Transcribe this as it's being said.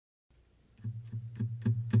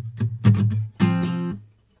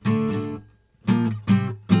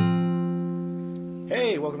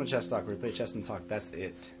welcome to Chess Talk, where we play chess and talk. That's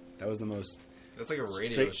it. That was the most... That's like a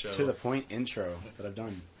radio straight show. to the point intro that I've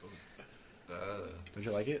done. Don't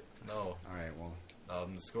you like it? No. Alright, well...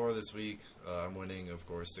 The score this week, I'm winning, of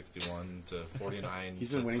course, 61 to 49 He's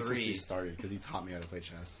to been winning 3. since we started, because he taught me how to play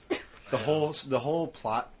chess. The whole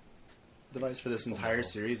plot device for this entire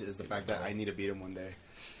series is the fact that I need to beat him one day.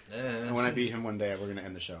 And when I beat him one day, we're going to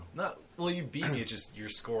end the show. No, well, you beat me. It's just your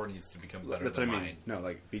score needs to become better That's than what I mean. mine. No,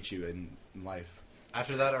 like, beat you in life.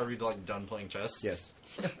 After that, are we like done playing chess? Yes.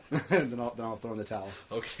 then I'll throw in the towel.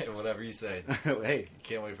 Okay, whatever you say. Hey,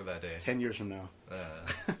 Can't wait for that day. 10 years from now.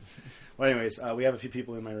 Well, anyways, we have a few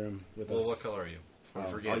people in my room with us. Well, what color are you? Oh,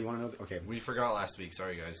 Forget. you want to know? Okay. We forgot last week.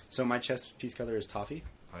 Sorry, guys. So my chess piece color is toffee.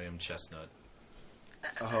 I am chestnut.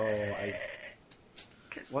 Oh,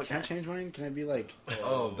 what? Can I change mine? Can I be like?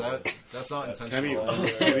 Oh, that's not Can I be?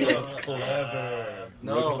 intentional. That's clever.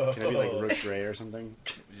 No. Can I be like Rook Gray or something?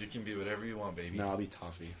 You can be whatever you want, baby. No, I'll be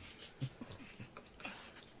toffee.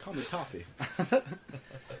 Call me toffee. All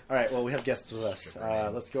right. Well, we have guests with us.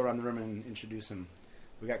 Let's go around the room and introduce him.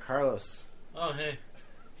 We got Carlos. Oh, hey.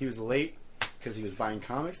 He was late because he was buying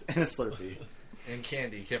comics and a Slurpee. And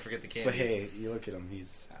candy. You can't forget the candy. But hey, you look at him.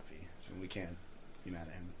 He's happy. And we can't be mad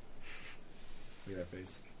at him. Look at that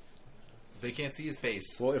face. They can't see his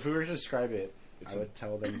face. Well, if we were to describe it, I would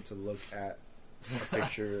tell them to look at a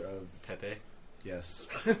picture of... Pepe. Yes.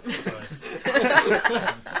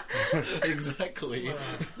 Exactly.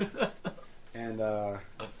 And the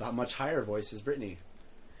much higher voice is Brittany.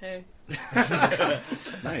 Hey.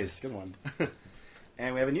 Nice, good one.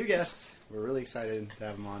 And we have a new guest. We're really excited to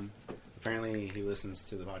have him on. Apparently, he listens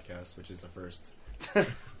to the podcast, which is the first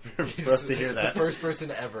for us to hear that. First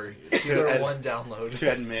person ever. He's our one download.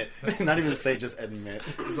 To admit, not even say, just admit.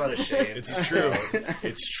 He's not ashamed. It's true.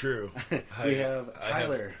 It's true. We have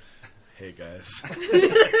Tyler. Hey, guys.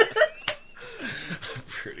 I'm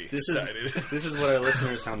pretty This excited. This is what our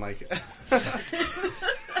listeners sound like.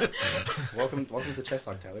 Welcome to Chess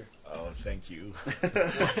Talk, Tyler. Oh, thank you.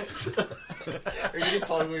 Are you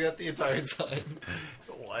talking like that the entire time?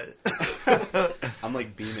 What? I'm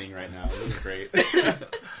like beaming right now. This is great.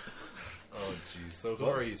 Oh, jeez. So who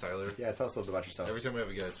are you, Tyler? Yeah, tell us a little bit about yourself. Every time we have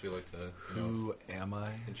a guest, we like to Who am I?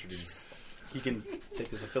 introduce. You can take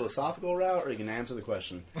this a philosophical route, or you can answer the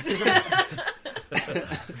question.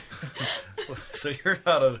 So you're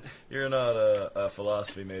not a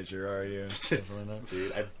philosophy major, are you? Definitely not.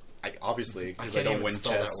 Dude, I obviously, because I can't don't even win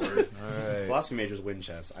spell chess. that word. All right. Philosophy majors win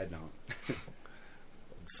chess. I don't.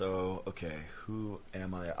 So, okay, who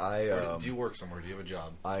am I? Or do you work somewhere? Do you have a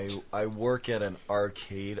job? I work at an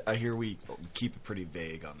arcade. I hear we keep it pretty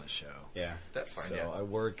vague on the show. Yeah. That's fine, So yeah. I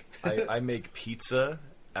work. I make pizza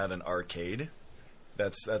at an arcade.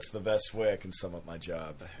 That's the best way I can sum up my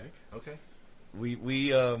job. The heck? Okay.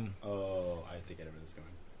 We Oh, I think I know where this is going.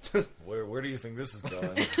 where do you think this is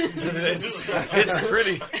going? it's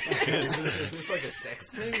pretty. Is this like a sex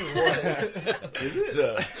thing or what? Is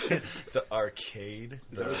it? The arcade.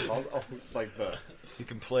 Is that what it's called? Oh, like the... You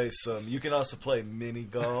can play some. You can also play mini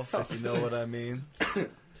golf if you know what I mean.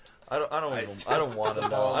 I don't want to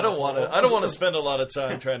know. I don't want to spend a lot of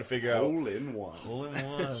time trying to figure out. Hole in one. Hole in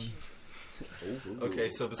one. Okay,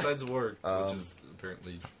 so besides work, which is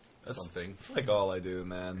apparently That's something. It's like all I do,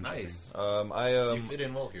 man. Nice. I You fit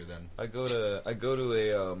in well here then. I go to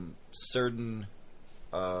a certain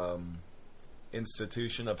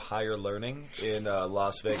institution of higher learning in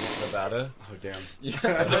Las Vegas, Nevada. Oh, damn. Yeah,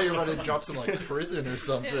 I thought you were about to drop some like prison or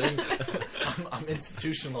something. I'm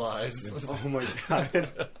institutionalized. Oh, my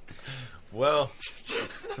God. Well,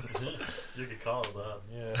 You could call it that.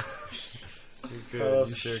 yeah, you could. Oh,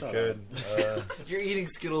 You sure shut could. You're eating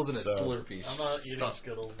Skittles in a So- Slurpee. I'm not eating Stop.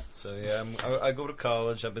 Skittles. So yeah, I go to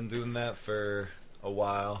college. I've been doing that for a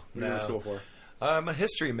while What are you now. in school for? I'm a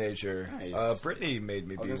history major. Nice. Brittany made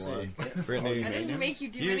me I be was gonna one. say, Brittany, I didn't make you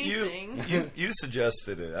do anything. you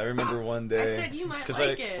suggested it. I remember one day. I said you might 'cause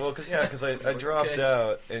like it. Well, because I dropped Okay.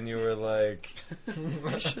 out, and you were like,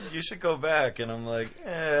 you should go back, and I'm like,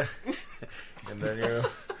 eh. And then you're.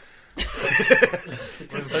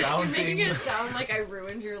 You're making it sound like I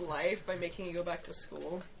ruined your life by making you go back to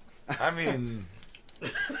school. I mean,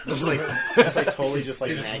 Just like totally just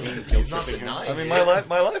like nagging, He's not guilt-tripping him. denying I mean, it.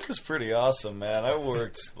 my life was pretty awesome, man. I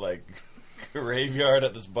worked like graveyard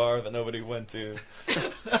at this bar that nobody went to.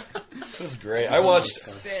 It was great. I watched.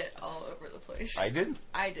 Spit all over the place. I did.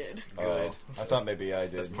 I did. Oh, I thought maybe I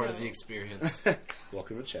That's did. part of the experience.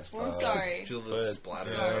 Welcome to chess. Well, I'm Talk. sorry. Feel the But, splatter.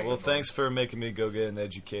 Sorry. well, thanks for making me go get an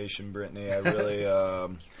education, Brittany. I really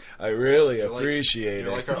You're like- appreciate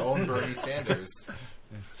You're it. like our own Bernie Sanders.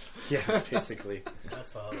 Yeah, basically.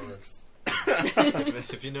 That's how it works.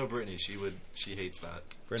 If you know Brittany, she hates that.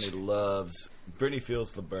 Brittany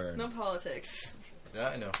feels the burn. No politics. Yeah,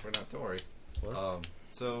 I know. We're not. Don't worry. What?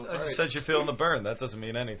 So I just said you're feeling the burn. That doesn't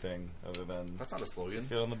mean anything other than that's not a slogan.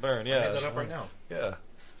 feeling the burn. I Yeah, made that up right now. Yeah.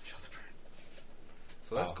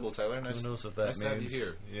 So that's cool, Tyler. Nice. Who knows what that nice means? To have you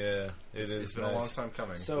here. Yeah, It's been a long time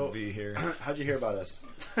coming. So to be here. How'd you hear about us?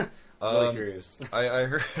 Really curious. I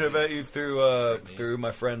heard about you through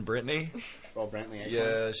my friend Brittany. Oh, Brantley.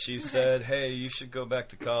 Yeah, she said, "Hey, you should go back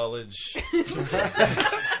to college She's gonna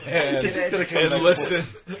come and back.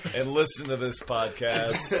 listen to this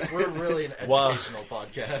podcast." We're really an Wow. educational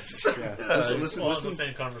podcast. Yeah. Listen, the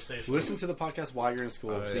same conversation. Listen to the podcast while you're in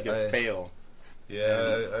school, so you I- can fail. Yeah, And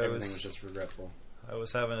I everything was was just regretful. I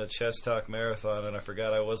was having a chess talk marathon and I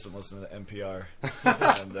forgot I wasn't listening to NPR.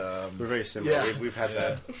 And We're very similar. Yeah. We've had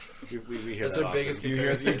that. We hear That's that our often. biggest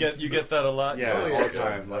you get that a lot. Yeah, Oh, yeah. all the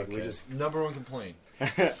time. Like we Okay. just. Number one complaint.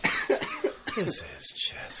 This is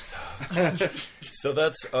chess talk. So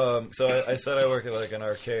that's so I said I work at like an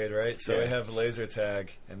arcade, right? So Yeah. we have laser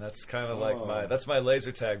tag, and that's kind of like Oh. that's my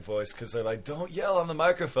laser tag voice because they're like, don't yell on the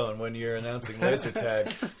microphone when you're announcing laser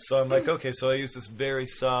tag. So I'm like, okay, so I use this very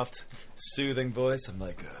soft, soothing voice. I'm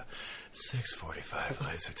like, 6:45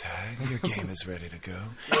 laser tag. Your game is ready to go.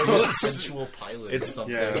 Like a sensual pilot or It's-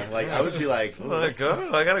 something. Yeah, like I would be like, I'm like, oh,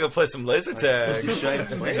 I gotta go play some laser tag. should I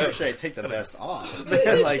play or should I take the vest off?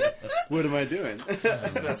 Like, what am I doing?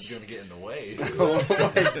 This vest's going to get in the way. Oh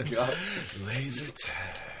my god! Laser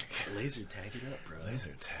tag. Laser tag it up, bro.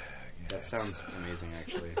 Laser tag. Yeah, That it's, sounds amazing,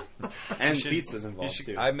 actually. And should- pizza's you involved should-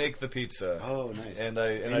 too. I make the pizza. Oh, nice. And I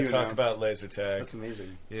And I you talk announce. about laser tag. That's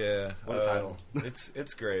amazing. Yeah. What a title.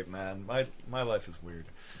 It's great, man. My life is weird.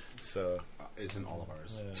 So Isn't all of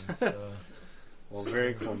ours. yeah, so Well,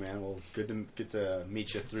 very cool, man. Well, good to get to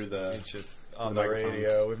meet you through the meet you on the the microphones.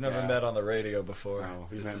 radio. We've never Yeah. met on the radio before. No,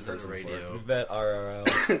 we've This met in is on the person before. radio. We've met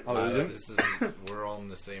RRL. Oh, is it? This is we're all in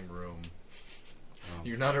the same room. Oh.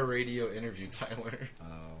 You're not a radio interview, Tyler.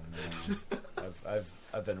 Oh man,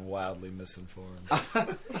 I've been wildly misinformed.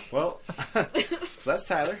 Well, so that's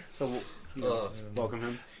Tyler. So we'll, you know, Uh, welcome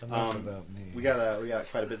him. Enough about me. We got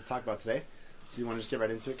quite a bit to talk about today. So you want to just get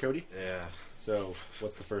right into it, Cody? Yeah. So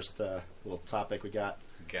what's the first little topic we got?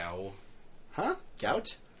 Gow. Huh?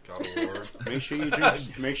 Gout? God of War. Make sure you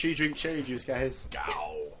drink. Make sure you drink cherry juice, guys.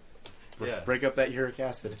 Gow. Yeah. Break up that uric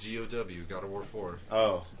acid. GOW. God of War 4.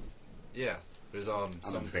 Oh, Yeah. There's I'm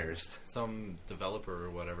some embarrassed. some developer or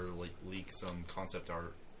whatever leaked some concept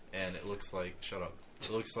art, and it looks like It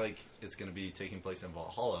looks like it's going to be taking place in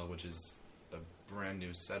Valhalla, which is a brand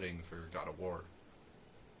new setting for God of War.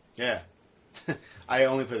 Yeah. I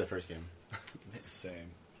only played the first game.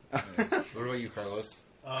 Same. What about you, Carlos?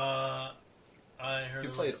 I heard You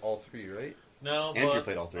it played was- all three, right? No, Andrew but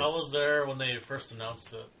played all three. I was there when they first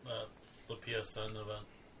announced it at the PSN event,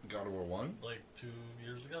 God of War 1? like 2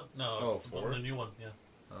 years ago. No, Oh, 4? the new one, yeah,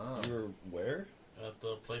 Oh. You were where? at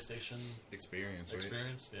the PlayStation Experience, right?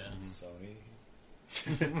 Experience. Yeah, Sony.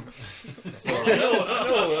 That's No,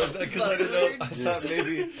 all. because I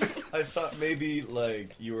didn't know. I thought maybe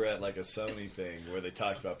like you were at like a Sony thing where they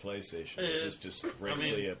talked about PlayStation. Is this just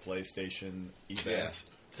strictly a PlayStation event?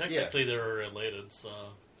 technically they were related, so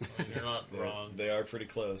I mean, you're not wrong. They are pretty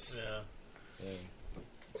close. Yeah, Yeah.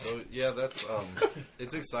 So, yeah, that's,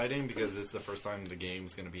 it's exciting because it's the first time the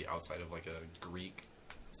game's going to be outside of, like, a Greek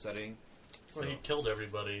setting. so he killed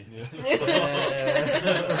everybody.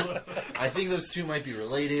 I think those two might be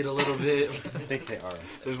related a little bit. I think they are.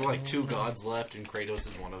 There's, like, two gods left, and Kratos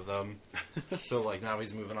is one of them. So, like, now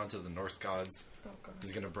he's moving on to the Norse gods. Oh, God.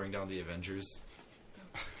 He's going to bring down the Avengers.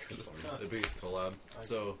 The biggest collab. I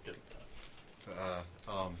So, get that.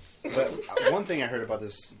 But one thing I heard about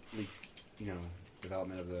this leaked,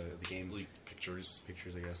 development of the game, leak pictures.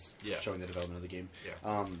 pictures, I guess, Yeah. showing the development of the game,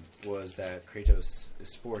 Yeah. was that Kratos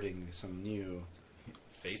is sporting some new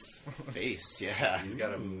Face. face. Yeah, He's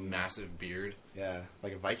got a massive beard. yeah,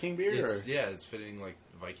 like a Viking beard, or It's fitting like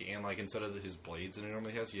Viking, and like instead of his blades that he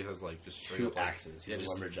normally has, he has like just straight two up like, axes. Yeah, He's a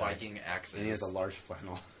just lumberjack. Viking axes. And he has a large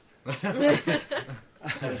flannel, and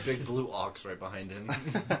a big blue ox right behind him.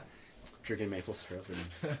 drinking maple syrup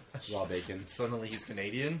and raw bacon. Suddenly he's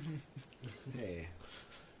Canadian. Hey,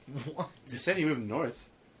 What? you said he moved north.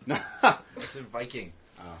 No. I said Viking.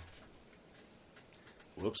 Oh.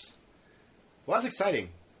 Whoops. Well, that's exciting.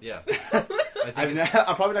 Yeah. I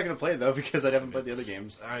I'm probably not going to play it though because I haven't played the other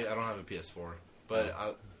games. I don't have a PS4, but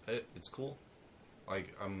it's cool.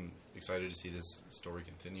 Like I'm excited to see this story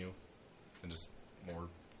continue, and just more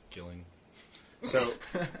killing. So,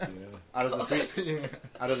 Yeah. out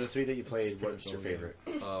of the three that you played, what's your favorite?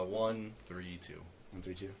 1, 3, 2. 1,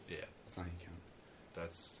 3, 2. Yeah. That's not how you count.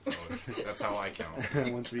 That's how I count.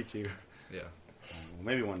 132. Yeah. Well,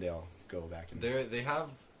 maybe one day I'll go back and. They have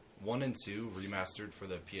 1 and 2 remastered for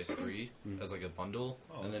the PS3 as like a bundle,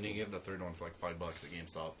 Oh, and that's then you cool. get the third one for like $5 at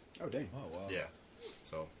GameStop. Oh dang! Oh wow. Yeah.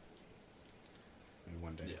 So Maybe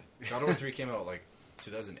one day. yeah, God of War 3 came out like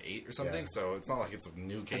 2008 or something, Yeah. so it's not like it's a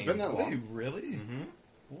new game. It's been that long. Wait, really? Mm-hmm.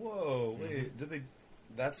 Whoa, wait, did they?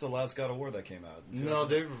 That's the last God of War that came out. No,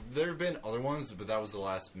 there have been other ones, but that was the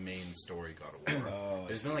last main story God of War. Oh, I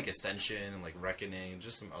There's see. been like Ascension and like Reckoning,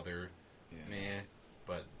 just some other Yeah. meh,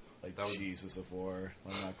 but Like that was- Jesus of War.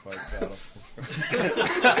 I'm not quite God of War.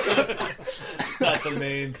 Not the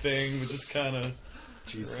main thing, but just kind of.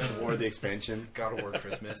 Jesus, War the expansion. God of War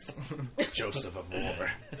Christmas. Joseph of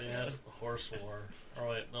War. They had Horse War. Oh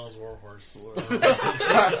wait, no, it was War Horse.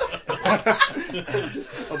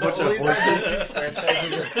 A bunch of horses.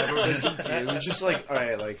 franchises have ever been confused. It's just like, all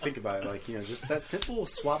right, like think about it, like just that simple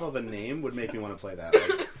swap of a name would make me want to play that.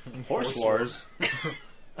 Like, Horse Wars.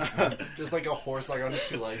 Just like a horse like on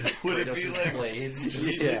two like Would it be Kratos' like- blades.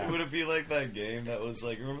 Just, Yeah. Would it be like that game that was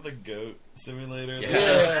like, remember the goat simulator?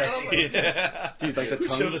 Yeah. Yeah. Dude, like the Who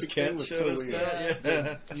tongue showed us thing Kent? was Showed so us weird. that?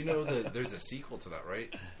 Yeah. You know there's a sequel to that,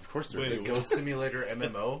 right? Of course there Wait, is. The Goat Simulator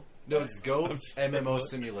MMO. No, it's Goat I'm sorry, MMO what?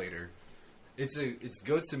 Simulator. It's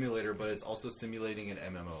Goat Simulator, but it's also simulating an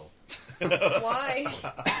MMO Why?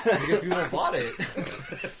 because people bought it.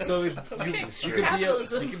 So you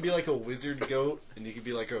Capitalism. you can be like a wizard goat, and you can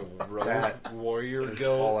be like a rogue That warrior That's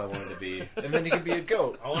all goat, I wanted to be. and then you can be a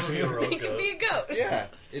goat. I want to be a road You can goat. be a goat. Yeah,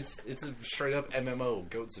 it's a straight up MMO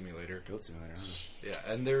Goat Simulator. Goat Simulator, huh?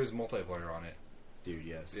 Yeah, and there's multiplayer on it. Dude,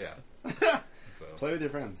 yes. Yeah. So Play with your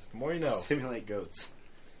friends. the more you know. Simulate goats.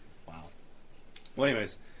 Wow. Well,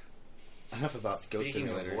 anyways, enough about Goat Speaking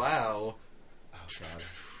Simulator. of WoW, Oh, God.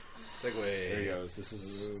 segue. There he goes. This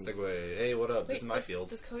is. Segue. Hey, what up? Wait, this is my does, field.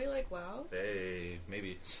 Does Cody like WoW? Hey,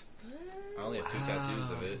 maybe. I What? only have 2 tattoos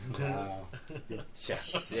of it. Wow. Yeah.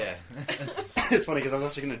 Yeah. It's funny because I was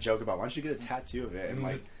actually going to joke about why don't you get a tattoo of it? And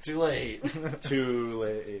like, Too late. too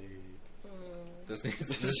late.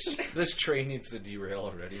 This train needs to derail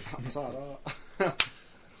already.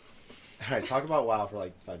 Alright, talk about WoW for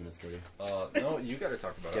like 5 minutes, Cody. No, you got to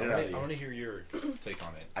talk about Get it. it out of I you. want to hear your take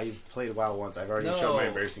on it. I've played WoW once. I've already No. shown my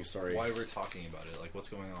embarrassing story. Why we're talking about it? Like, what's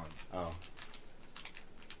going on? Oh.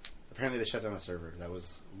 Apparently they shut down a server that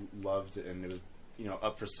was loved and it was,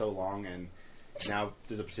 up for so long, and now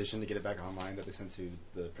there's a petition to get it back online that they sent to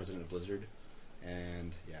the president of Blizzard.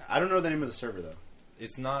 And yeah, I don't know the name of the server though.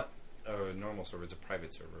 It's not a normal server; it's a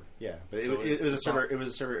private server. Yeah, but So it was a it's server. not- It was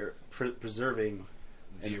a server preserving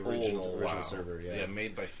The an original old WoW. server. Yeah,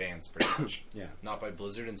 made by fans, pretty much. yeah, Not by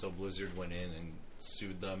Blizzard until Blizzard went in and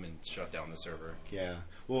sued them and shut down the server. yeah.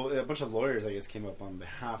 Well, a bunch of lawyers, I guess, came up on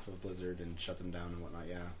behalf of Blizzard and shut them down and whatnot.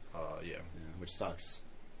 Yeah, Yeah. which sucks.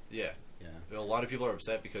 Yeah. Yeah. A lot of people are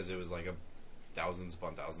upset because it was like thousands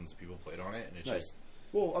upon thousands of people played on it, and it Right. just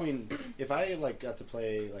Well, I mean, if I got to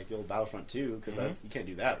play like the old Battlefront 2, because you can't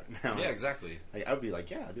do that right now. yeah, exactly. Like, I would be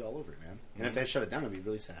like, yeah, I'd be all over it, man. And if Mhm. they shut it down, I'd be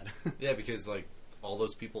really sad. Yeah, because like all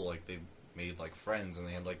those people like they made like friends and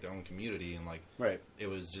they had like their own community and like Right. it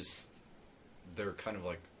was just their kind of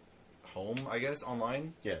like home, I guess,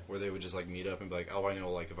 online. Yeah. Where they would just like meet up and be like, oh, I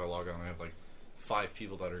know, like if I log on, I have like 5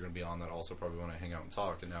 people that are going to be on that also probably want to hang out and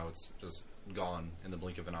talk, and now it's just gone in the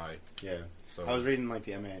blink of an eye. Yeah. So I was reading like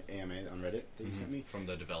the AMA on Reddit that you sent me. from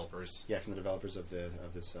the developers, Yeah, from the developers of this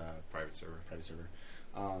private server. private server.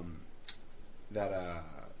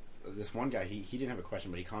 This one guy, he didn't have a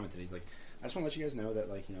question, but he commented. He's like, I just want to let you guys know that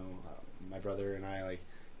my brother and I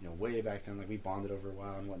way back then we bonded over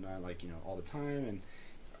WoW and whatnot all the time, and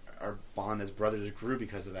our bond as brothers grew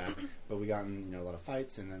because of that. But we got in a lot of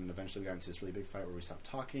fights, and then eventually we got into this really big fight where we stopped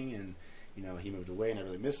talking, and he moved away, and I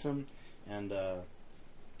really miss him. But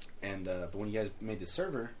when you guys made this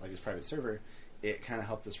server, like this private server, it kind of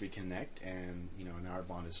helped us reconnect, and now our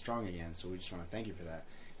bond is strong again. So we just want to thank you for that.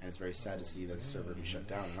 And it's very sad to see that the server be shut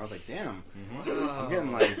down. And I was like, damn, I'm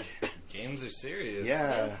getting like, Games are serious.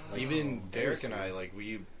 yeah, like, Even very Derek and I, serious. like,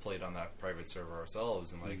 we played on that private server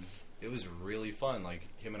ourselves, and like, it was really fun. Like,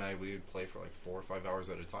 him and I, we would play for like 4 or 5 hours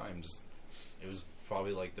at a time. Just, it was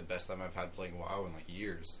probably like the best time I've had playing WoW in like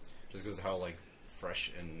years, just because of how like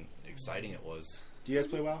fresh and exciting it was. Do you guys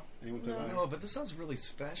play WoW? Anyone play WoW? No, but this sounds really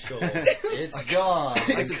special. It's gone.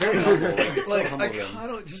 It's very humble. It's so like humble I of them.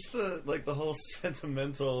 kind of just the whole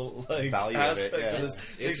sentimental Value of it, aspect yeah. of this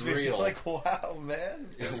It's makes me real. feel like wow, man.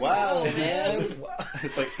 Wow, man. Wow.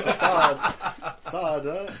 It's like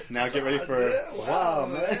Assad, now get ready for Yeah, wow,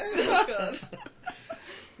 man. Oh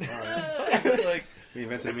god. like We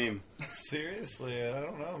invented a meme. Seriously, I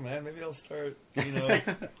don't know, man. Maybe I'll start, you know.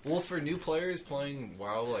 Well, for new players playing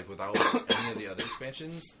WoW, like without any of the other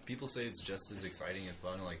expansions, people say it's just as exciting and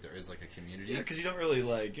fun. Like there is like a community. Yeah, because you don't really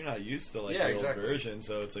like, you're not used to like Yeah, the exactly. old version,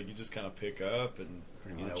 so it's like you just kind of pick up and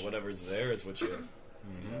Pretty you know much. whatever's there is what you.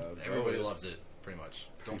 Everybody go with. loves it, pretty much.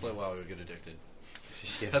 Don't play WoW, you'll get addicted.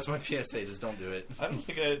 Yeah. That's my PSA. Just don't do it. I don't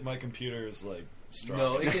think my computer is like strong.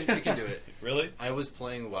 No, it can do it. Really? I was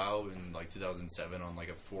playing WoW in like 2007 on like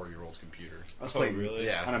a 4-year-old computer. I was Oh, playing really?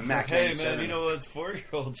 Yeah. on a Mac Hey 97. man, you know what?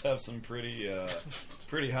 4-year-olds have some pretty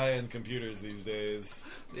high end computers these days.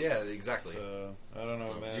 Yeah, exactly. So I don't know,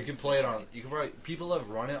 So man. you can play it on. You can probably people have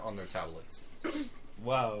run it on their tablets.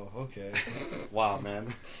 Wow. Okay. Wow,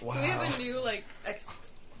 man. Wow. We have a new like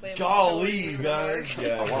exclamation. Golly, mark guys.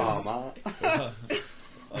 Yeah. Wow, ma.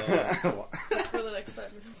 for the next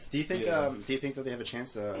 5 minutes. Do you think? Yeah. Do you think that they have a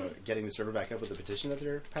chance getting the server back up with the petition that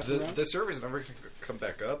they're passing around? The server's never going to come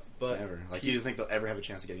back up, but Never. Like you don't think they'll ever have a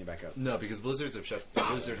chance of getting it back up? no, because Blizzard has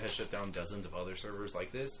shut down dozens of other servers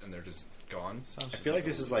like this, and they're just gone. Sounds I just feel like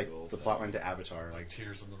this is like illegal the thing. plotline to Avatar. Like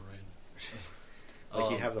Tears in the rain.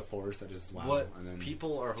 you Um, have the forest that is wow, what and then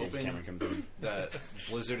people are James hoping Cameron comes in. that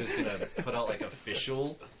Blizzard is going to put out like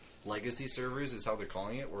official legacy servers is how they're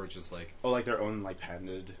calling it, where it's just like Oh, like their own like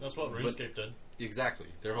patented. That's what RuneScape did. exactly.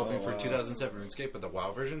 They're hoping Oh, for wow. 2007 RuneScape, but the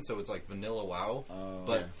WoW version, so it's like vanilla WoW, Oh.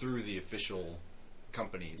 but Yeah. through the official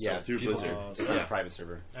company. Yeah, So through people- Blizzard. Oh, It's so- not yeah. a private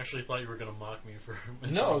server. Actually, thought you were going to mock me for.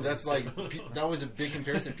 No, mentioning that's RuneScape. like that was a big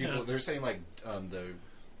comparison. People they're saying like the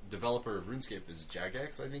developer of RuneScape is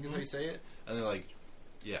Jagex, I think is how you say it, and they're like,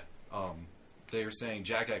 yeah, they were saying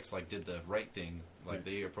Jagex like did the right thing, like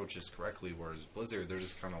they approached this correctly, whereas Blizzard they're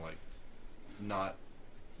just kind of like not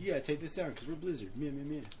Yeah, take this down because we're Blizzard. Meh, meh,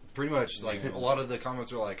 meh. pretty much like a lot of the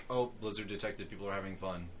comments are like, oh, Blizzard detected people are having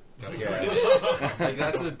fun. Gotta get Yeah. rid of it. Like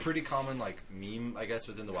that's a pretty common like meme, I guess,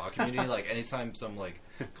 within the WoW community. Like anytime some like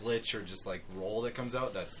glitch or just like roll that comes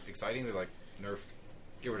out that's exciting, they're like, nerf,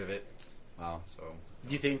 get rid of it. Wow. So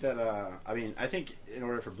Do you think that? I mean, I think in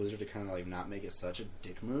order for Blizzard to kind of like not make it such a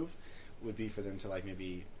dick move, would be for them to like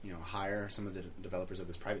maybe hire some of the developers of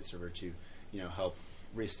this private server to help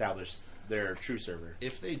reestablish their true server.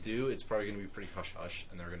 if they do, it's probably going to be pretty hush hush,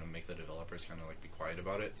 and they're going to make the developers kind of like be quiet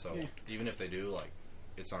about it. So Yeah. even if they do, like,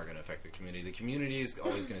 it's not going to affect the community. The community is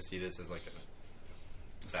always going to see this as like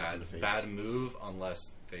a Slap in the face. bad move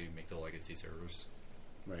unless they make the legacy servers.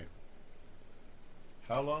 Right.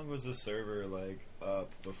 How long was the server like up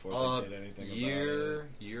before they did anything about it?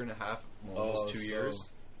 year and a half, almost Oh, 2 so- years.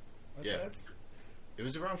 Yeah. That's It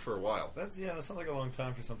was around for a while. that sounds like a long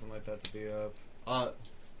time for something like that to be up.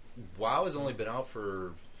 WoW has only been out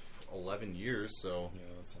for 11 years, so Yeah,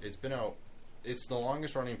 that's it's been out. It's the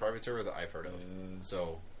longest running private server that I've heard of.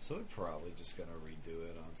 So So they're probably just gonna redo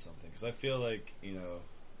it on something because I feel like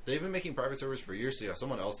they've been making private servers for years, so yeah,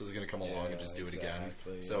 someone else is going to come along and Yeah, just do it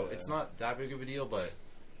exactly, again. So yeah. it's not that big of a deal, but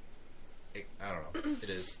I don't know. It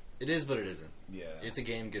is. It is, but it isn't. yeah, It's a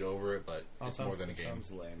game. Get over it, but Oh, it's sounds, more than a it game.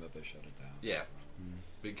 Sounds lame that they shut it down. Yeah.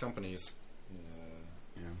 Big companies.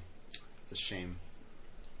 Yeah. It's a shame.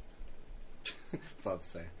 That's all I have to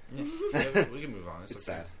say. Yeah, we can move on. It's It's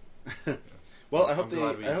okay. sad. Well, I I'm hope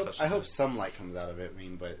glad we touched I on hope it. some light comes out of it. I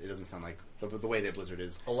mean, but it doesn't sound like the way that Blizzard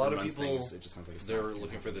is. A lot of runs people, things, it just sounds like it's they're not gonna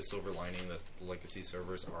looking for happen. the silver lining that legacy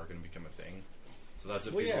servers are going to become a thing. So that's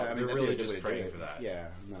what Well, people. yeah, I mean, they're that'd be really a good way just to do praying it. for that. Yeah,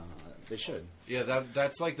 no, they should. Yeah,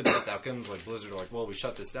 that's like the best outcomes. Like Blizzard are like, well, we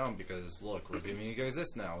shut this down because look, we're giving you guys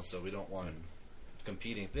this now, so we don't want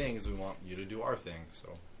competing things. We want you to do our thing. So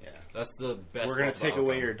Yeah, that's the best. we're gonna possible take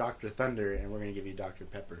away outcome. your Dr. Thunder and we're gonna give you Dr.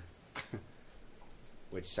 Pepper,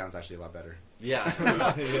 which sounds actually a lot better. Yeah,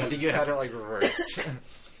 I think you had it like reversed.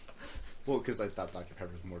 Well, because I thought Dr.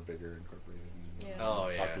 Pepper was more bigger incorporated. And Yeah. Oh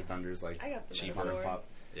yeah, Dr. Thunder's like I got the Cheaper. mom and metaphor. pop.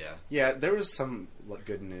 yeah. Yeah, there was some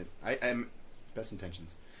good in it. I'm best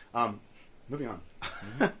intentions. Moving on.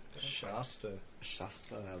 Shasta.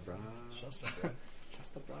 Shasta, brah. Shasta. bro.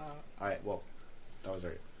 Shasta, brah. All right. Well, that was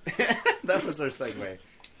right. That was our segue.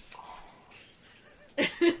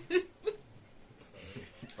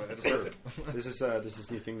 There's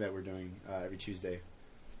this new thing that we're doing every Tuesday.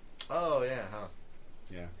 Oh yeah, huh?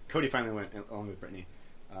 Yeah, Cody finally went along with Brittany,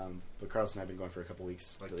 but Carlos and I have been going for a couple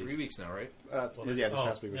weeks. Like at 3 least. weeks now, right? Yeah, this Oh,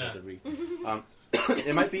 past week was yeah. the third week.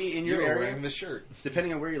 It might be in your You're area, wearing the shirt.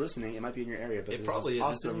 depending on where you're listening. It might be in your area, but It this probably is.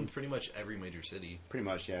 It's awesome. in pretty much every major city. Pretty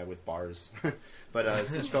much, yeah, with bars. But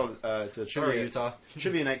it's called it's a Sorry, trivia, Utah.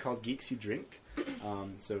 trivia night called Geeks Who Drink.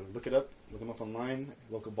 So look it up look them up online.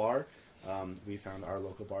 Local bar. We found our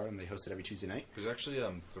local bar, and they host it every Tuesday night. There's actually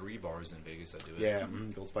 3 bars in Vegas that do it. Yeah,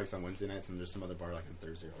 Gold Spike's on Wednesday nights, and there's some other bar like on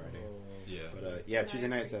Thursday or Friday. Yeah. But yeah, Tuesday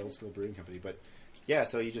nights at Old School Brewing Company. But yeah,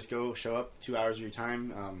 so you just go, show up, 2 hours of your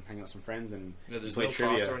time, hang out with some friends, and Yeah, there's play no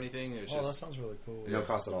trivia. cost or anything. It's Oh, that just sounds really cool. No Yeah.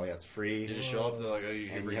 cost at all. Yeah, it's free. you just show up. They're like, "Oh, you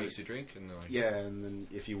And can bring you have- us a drink," and they're like, Yeah, and then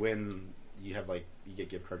if you win, you have you get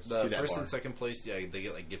gift cards The to that first bar, and second place, yeah, they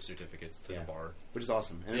get like gift certificates to Yeah. the bar. which is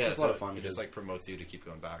awesome, and it's yeah, just a lot of fun. It just because like promotes you to keep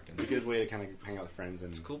going back, and it's a good way to kind of hang out with friends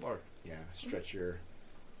and it's a cool bar. yeah, stretch your.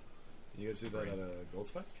 You guys do that at a Gold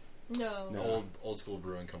Spike? No. No. Old school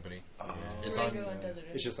brewing company. Oh, It's Rango on- and Desert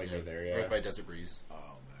Inn. It's just like right there, yeah. right by Desert Breeze. oh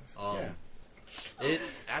nice. Yeah. It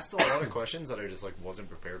asked a lot of questions that I just like wasn't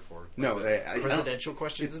prepared for. No, Like, I the don't- presidential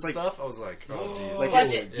questions it's and like- stuff. I was like, oh jeez. Like-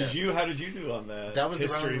 Budget. How did you do on that? That was the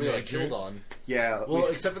history round we like major? killed on. Yeah. Well,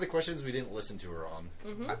 except for the questions we didn't listen to her on.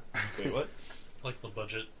 Wait, what? Like the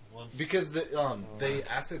budget one. Because they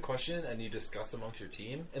ask a question and you discuss amongst your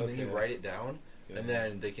team, and then you Okay. write it down, Yeah. and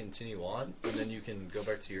then they continue on, and then you can go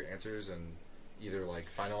back to your answers and either like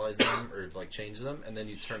finalize them or like change them, and then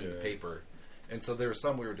you turn in the Sure. paper. And so there were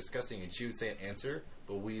some we were discussing, and she would say an answer,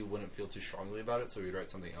 but we wouldn't feel too strongly about it, so we'd write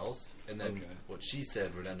something else, and then Okay. what she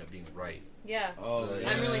said would end up being right. Yeah. Oh, Yeah.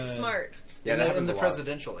 I'm really smart. Yeah, in that the, happens in the a lot.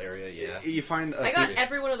 presidential area, yeah. You find a I got city-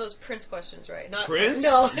 every one of those Prince questions right. Not Prince?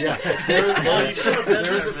 No. Yeah, there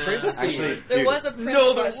was a Prince Actually, theme. There dude, was a Prince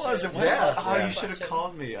No, there question. wasn't. Yeah. Yeah. Oh, Yeah. you should have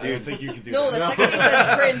called me. I Dude. don't think you can do No, that. the second he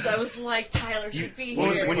said Prince, I was like, Tyler should be What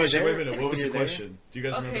was here. the When you're question? there- Wait a minute. What when was the you're there- question? Do you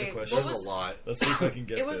guys remember Okay, the what question? There's was- a lot. Let's see if I can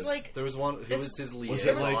get It was this. like There was one. Who This- was his was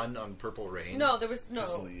it liaison like- on Purple Rain? no, there was no.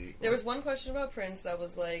 This league. There was one question about Prince that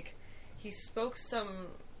was like he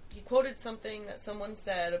quoted something that someone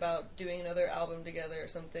said about doing another album together or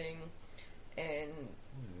something, and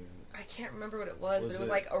I can't remember what it was, but Was it was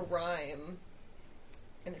it- like a rhyme,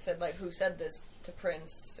 and it said like who said this to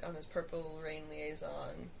Prince on his Purple Rain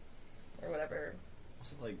liaison or whatever.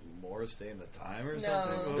 Was it like Morris Day in the Time or No.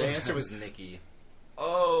 something? The answer was Nikki.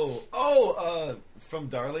 From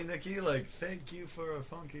Darling Nikki, like, thank you for a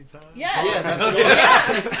funky time. Yeah. Yeah, that's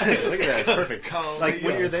Yeah. Look at that, it's perfect. Call Like me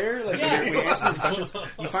when up. you're there, like Yeah. when you answer these questions, you That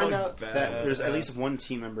find sounds out that there's at badass. least one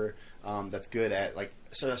team member that's good at like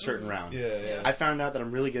a certain round. Yeah, yeah. I found out that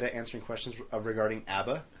I'm really good at answering questions regarding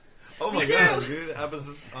ABBA, Oh my Me too. god, dude. Abba's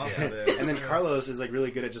awesome. Yeah. man. and then Carlos is like really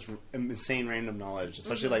good at just insane random knowledge,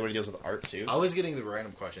 especially like when he deals with art too. I was getting the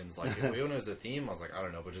random questions. Like, if we was a theme, I was like, I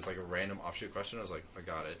don't know, but just like a random offshoot question, I was like, I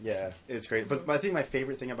got it. Yeah, it's great. But I think my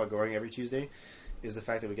favorite thing about going every Tuesday is the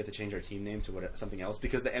fact that we get to change our team name to something else,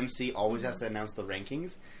 because the MC always has to announce the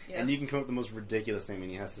rankings, Yeah. and you can come up with the most ridiculous name, and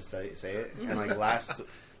he has to say it. And like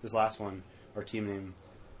this last one, our team name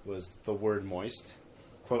was the word moist,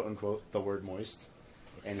 quote unquote, the word moist,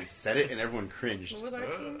 and he said it, and everyone cringed. What was our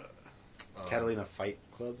team? Catalina Fight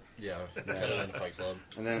Club. Yeah, Catalina Fight Club.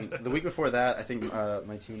 And then the week before that, I think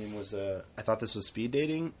my team name was I thought this was speed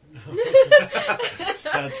dating.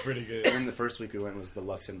 That's pretty good. And then the first week we went was the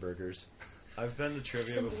Luxemburgers. I've been to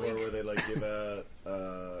trivia Some before week. where they like give out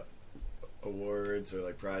awards or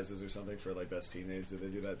like prizes or something for like best team names. Did they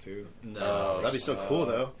do that too? No, Oh, that'd be so cool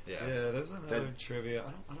though. Yeah. Yeah, there's another That- trivia.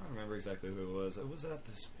 I don't remember exactly who it was. It was at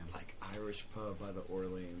this like Irish pub by the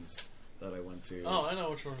Orleans that I went to. Oh, I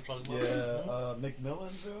know which one you're talking yeah, about.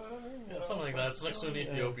 Macmillan's or whatever. Yeah, something like that. It's next to an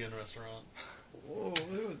Ethiopian restaurant. Whoa,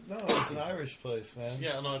 no, it's an Irish place, man.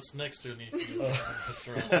 Yeah, no, it's next to an Ethiopian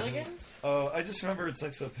restaurant. Hooligans? Oh, I just remember it's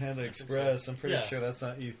like some Panda Express. I'm pretty Yeah. sure that's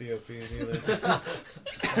not Ethiopian either.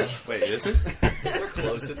 Wait, it isn't? We're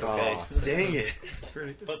close. It's okay. Aw, dang it. It's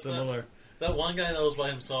pretty But, similar. That one guy that was by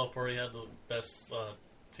himself already had the best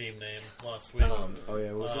team name last week. Oh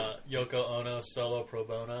yeah, what was it? Yoko Ono solo pro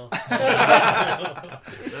bono.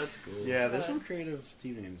 That's cool. Yeah, there's some creative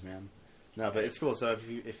team names, man. No, but it's cool. So if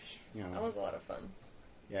you That know, was a lot of fun.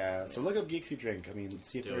 yeah. So look up Geeks Who Drink. I mean,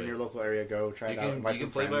 see if Do they're in it. your local area. Go try You it out. can, Invite you some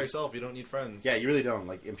can play by friends. yourself. You don't need friends. Yeah, you really don't.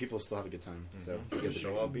 Like, and people still have a good time. So Mhm. you get to Show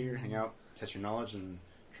drink some up. beer, hang out, test your knowledge, and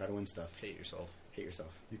try to win stuff. Hate yourself. Hate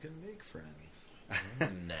yourself. You can make friends.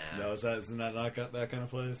 Nah. No, isn't that not that kind of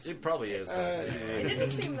place? It probably is. but- It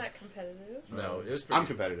didn't seem that competitive. No, it was pretty. I'm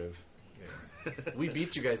competitive. Yeah. We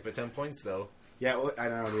beat you guys by 10 points, though. Yeah, well, I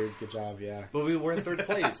know, dude. Good job. Yeah. But we were in third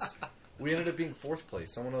place. We ended up being fourth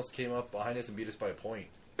place. Someone else came up behind us and beat us by a point.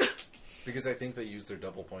 Because I think they used their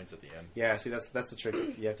double points at the end. Yeah. See, that's the trick.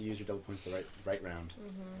 You have to use your double points the right round.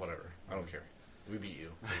 Whatever. I don't care. We beat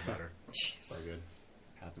you. Doesn't matter. So good.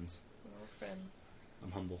 Happens. Well, friend.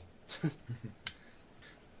 I'm humble.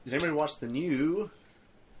 Did anybody watch the new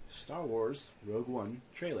Star Wars Rogue One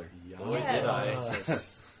trailer? Yeah. Boy, did I.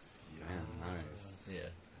 Man, nice. Yeah.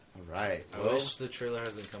 All right. I Well, wish the trailer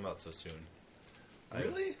hasn't come out so soon.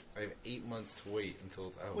 really? I have 8 months to wait until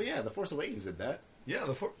it's out. Well, yeah. The Force Awakens did that. Yeah,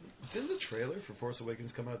 didn't the trailer for Force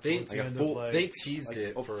Awakens come out They- towards like the a end full- of like... They teased Like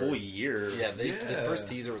it a for full year. Yeah, the Yeah. first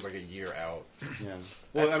teaser was like a year out. Yeah.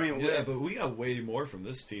 Well, I mean, Yeah, but we got way more from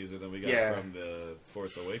this teaser than we got Yeah. from the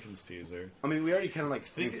Force Awakens teaser. we already kind of like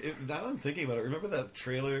Now I'm thinking about it. Remember that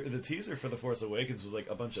trailer? The teaser for the Force Awakens was like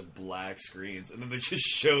a bunch of black screens, and then they just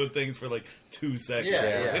showed things for like 2 seconds.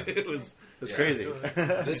 Yeah. It was It's Yeah. crazy.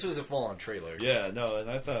 This was a full-on trailer. yeah, no, and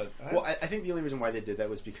I thought Well, I think the only reason why they did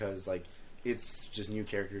that was because like it's just new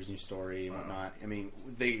characters, new story, and whatnot. I mean,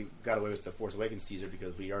 they got away with the Force Awakens teaser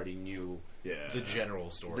because we already knew yeah, The general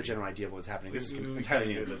story. the general idea of what was happening. This is We entirely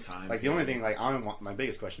kinda new. knew the time Like the only period. thing, like my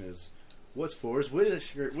biggest question is, what's Forrest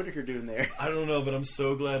Whitaker doing there? I don't know, but I'm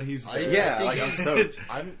so glad he's I- there. Yeah, think like, I'm he's- stoked.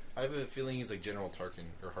 I have a feeling he's like General Tarkin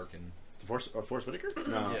or Harkin. Forrest Whitaker?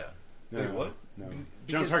 No. Yeah. No, Wait, what? No. Because-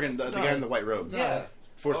 General Tarkin, the no. guy in the white robe. Yeah.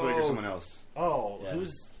 Forrest Whitaker, Oh. someone else. Oh, Yeah.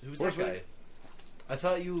 who's Forrest that guy? Whitaker? I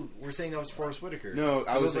thought you were saying that was Forrest Whitaker. No,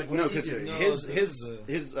 I was like, no, what is he because doing? No, his it his was,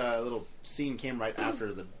 his little scene came right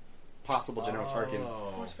after the possible General Tarkin.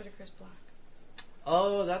 Forrest Whitaker's black.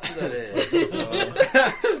 Oh, that's what that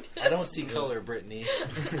is. I don't see color, Brittany.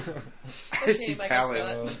 I see Michael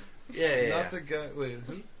talent. Scott. Yeah. Not the guy. Wait,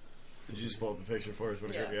 who? Did you just pull up the picture for us?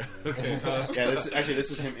 Yeah. Okay. Yeah,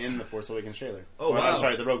 this is him in the Force Awakens trailer. Oh, Or, wow. I'm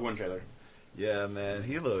sorry, the Rogue One trailer. Yeah, man,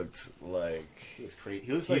 he looked like He looks crazy.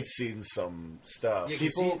 He looks he'd like seen some stuff. Yeah,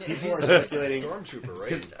 people. 'cause People he's are a speculating. Stormtrooper, right?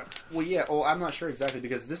 'Cause- Well, yeah. Oh, I'm not sure exactly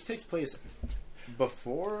because this takes place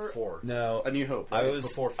before 4. Now, A New Hope. I Right? was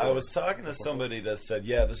before I four. was talking to somebody that said,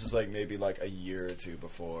 yeah, this is like maybe like a year or two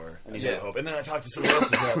before A New Yeah. Hope, and then I talked to someone else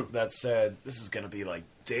that said this is gonna be like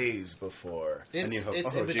days before. It's, New Hope.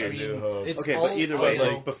 it's Oh, in dude. between. New Hope. It's Okay, all, but either all way,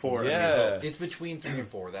 like, it's before A New yeah. Hope. it's between 3 and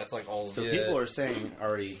 4. That's like all. So Yeah. people are saying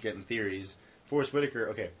already getting theories. Forrest Whitaker.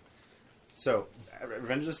 Okay, so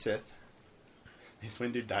Revenge of the Sith. This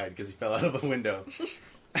one dude died because he fell out of a window,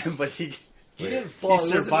 but he didn't fall. He It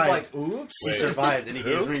wasn't survived. like, oops. He survived, and he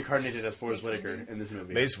Who? was reincarnated as Forrest Whitaker in this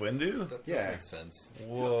movie. Mace Windu. That Yeah. doesn't make sense.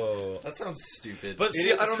 Whoa. That sounds stupid. But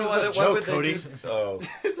see, I don't know why, it's a why joke, would they Cody. do. Oh,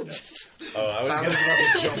 oh, I was Tyler's gonna.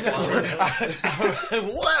 about to jump on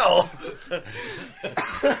it. Well,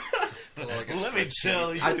 Like a let me spreadsheet.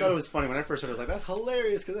 tell you. I thought it was funny when I first heard it. I was like, "That's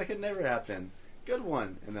hilarious," because that could never happen. Good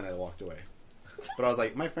one. And then I walked away. But I was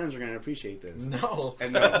like, "My friends are going to appreciate this." No.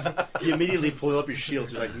 And no, he immediately pulled up your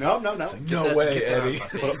shield. You're like, "No, no, no. No that- way, get that out Eddie. of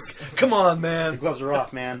my face. Come on, The man. gloves are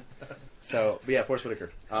off, man." So, but yeah, Forrest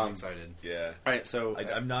Whitaker. I'm excited. Yeah. All right, so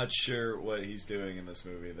I'm not sure what he's doing in this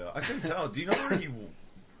movie, though. I couldn't tell. Do you know where he?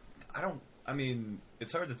 I don't. I mean,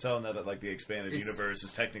 it's hard to tell now that like the expanded It's- universe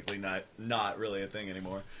is technically not really a thing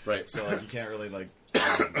anymore. right. So like you can't really like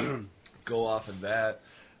go off of that.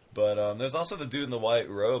 But there's also the dude in the white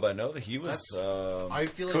robe. I know that he was. I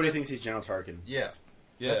feel like Cody that's- thinks he's General Tarkin. Yeah.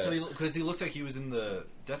 yeah. That's what because he looked like he was in the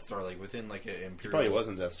Death Star, like within like an Imperial. He probably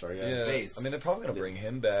wasn't Death Star. Yeah. yeah. base. I mean, they're probably gonna bring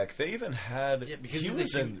him back. They even had. Yeah, because he he's a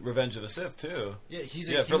was in Revenge of the Sith too. Yeah, he's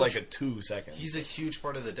a Yeah, huge, for like 2 seconds. He's a huge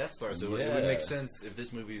part of the Death Star, so it Yeah. would make sense if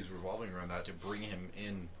this movie is revolving around that to bring him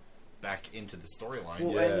in back into the storyline.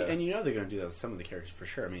 Well, Yeah. and you know they're going to do that with some of the characters for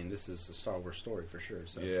sure. I mean, this is a Star Wars story for sure.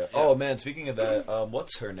 So Yeah. Oh man, speaking of that,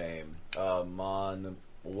 what's her name? Mon,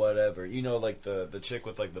 whatever. You know, like the chick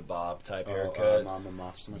with like the bob type haircut. Mama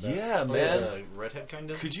Moth, something like that. Yeah, Oh, man. the redhead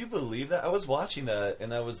kind of. Could you believe that? I was watching that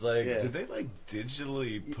and I was like, Yeah. did they like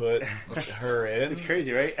digitally put her in? It's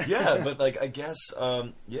crazy, right? Yeah, but like I guess,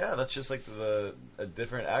 yeah, that's just like a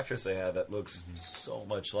different actress they have that looks so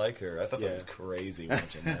much like her. I thought that Yeah. was crazy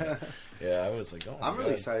watching that. Yeah, I was like, oh my I'm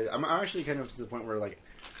really God. excited. I'm actually kind of to the point where like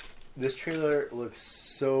this trailer looks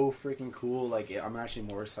so freaking cool. Like I'm actually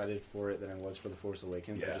more excited for it than I was for the Force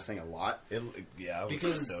Awakens. Yeah. I'm just saying a lot. Yeah, I was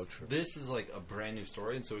Because stoked for this is like a brand new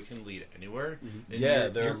story, and so it can lead anywhere. And Yeah,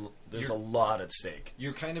 you're- there's you're- a lot at stake.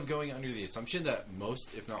 You're kind of going under the assumption that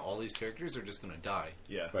most, if not all, these characters are just going to die.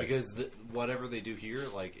 Yeah. Right. Because whatever they do here,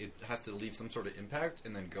 like it has to leave some sort of impact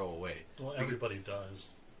and then go away. Well, everybody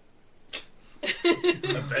dies.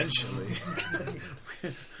 Eventually.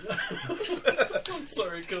 I'm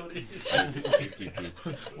sorry, Cody.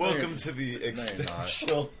 Welcome to the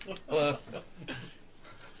existential.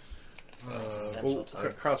 Existential Well,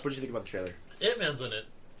 talk. Kraus, what did you think about the trailer? Ant-Man's in it.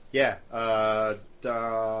 Yeah.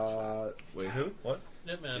 Wait, who? What?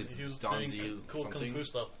 Ant-Man. It's He was Don doing Z cool kung something. fu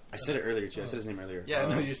stuff. I said it earlier too. I said his name earlier. Yeah,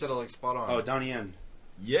 no, you said it like spot on. Oh, Donnie Yen.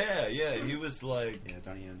 Yeah, he was like. Yeah,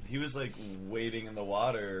 Donnie Yen. He was like wading in the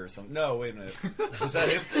water or something. No, wait a minute. Was that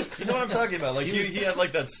him? You know what I'm talking about? Like he had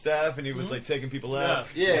like that staff and he was like taking people out.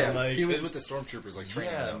 Yeah, And, like, he was with the stormtroopers, like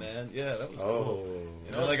training Yeah, them. man. Yeah, that was cool. Oh.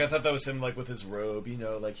 You know, like I thought that was him, like with his robe. You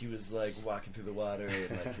know, like he was like walking through the water,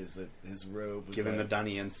 and like his robe was Giving the like,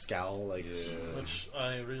 Donnie Yen scowl, like. Which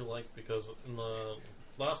I really liked because in the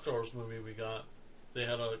last Star Wars movie they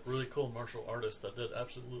had a really cool martial artist that did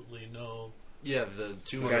absolutely no. Yeah, the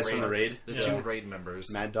two The guys from the raid? the Yeah. two raid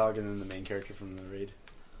members. Mad Dog and then the main character from the raid.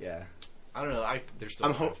 Yeah. I don't know. They're still.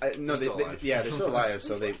 I'm alive. no, They're still alive. yeah, they're still alive,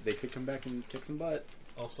 so they could come back and kick some butt.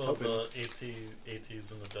 Also, Hoping. the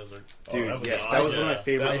ATs in the desert. Dude, that was yes, awesome. that was one of my Yeah,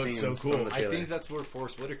 favorite that looked scenes. so cool. from the I trailer. think that's where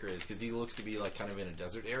Forrest Whitaker is because he looks to be like kind of in a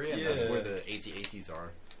desert area, and that's Yeah. where the AT-ATs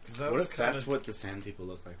are. 'Cause that What was if kinda- that's what the sand people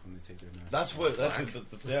look like when they take their masks? That's what. That's it.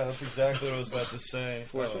 Yeah, that's exactly what I was about to say.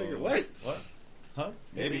 Forrest Whitaker. What? What? Huh?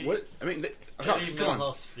 Maybe. What? I mean, Eddie come on.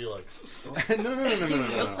 Milhouse Felix.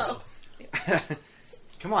 No.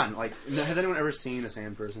 Come on, like, has anyone ever seen a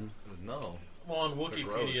sand person? No. Well, on They're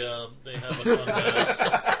gross. Wikipedia, they have an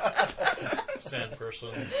unmasked sand person.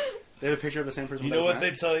 They have a picture of a sand person. You know without what a they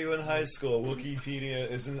mask? tell you in high school? Wikipedia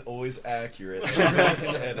isn't always accurate.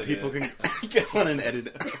 People can get on and edit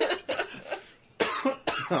it.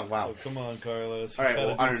 Oh, wow. So come on, Carlos. All right, You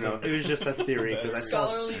well, gotta I do don't know. It was just a theory because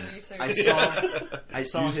Scholarly research. I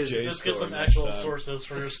saw Use his. J- Let's get some Star actual next time. sources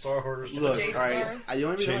for your Star Wars. Look, J all right. Star? The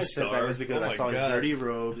only reason I Chase said that Star? was because Oh I my saw his God. dirty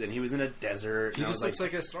robes and he was in a desert. He and I just was looks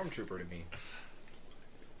like a stormtrooper to me.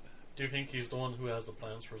 Do you think he's the one who has the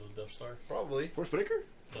plans for the Death Star? Probably. Forrest Whitaker.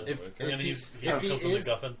 If And he- he's if he comes from is-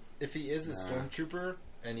 MacGuffin. If he is a Nah. stormtrooper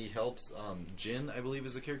and he helps Jin, I believe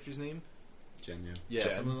is the character's name. Jen, Yeah,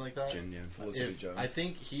 Jen. something like that. Jen, yeah. Felicity If- Jones. I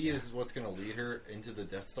think he is what's going to lead her into the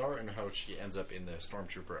Death Star and how she ends up in the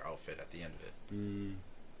stormtrooper outfit at the end of it. Mm.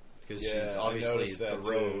 Because Yeah, she's I obviously noticed the that too.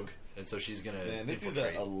 rogue, and so she's going to Man, they do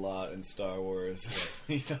that a lot in Star Wars.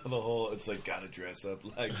 you know, the whole, it's like, gotta dress up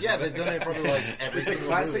like Yeah, they've done it probably like every It's a single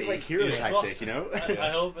classic movie. like hero Yeah. tactic, you know.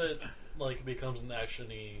 I hope it becomes an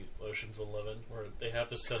action-y Ocean's 11 where they have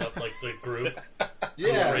to set up like the group.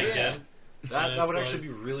 yeah, break yeah. in. That And would it's actually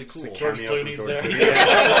be really cool. Just a George cameo from Clooney's George there. Clooney.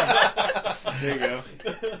 Yeah. There you go.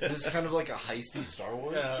 This is kind of like a heisty Star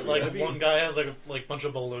Wars. Yeah, like one guy has like a bunch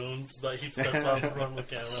of balloons that he sets up in front of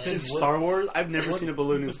the camera. In Star Wars, I've never seen a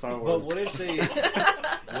balloon in Star Wars. But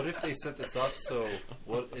what if they set this up so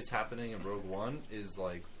what is happening in Rogue One is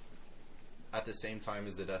like at the same time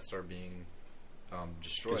as the Death Star being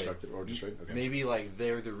destroyed. Constructed or destroyed? Okay. Maybe like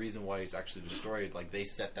they're the reason why it's actually destroyed. Like they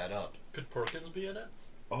set that up. Could Perkins be in it?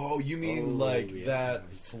 Oh, you mean Oh, like yeah. that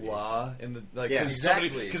flaw in the like? Yeah,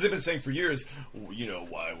 exactly. Because they've been saying for years, you know,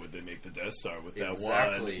 why would they make the Death Star with that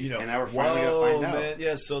Exactly. one? You know, And now we're finally gonna whoa, find out. man,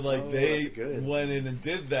 yeah. So like Oh, they that's good. went in and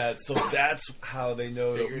did that. So that's how they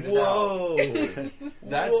know. Figured it Whoa,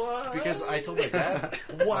 That's What? because I told my dad.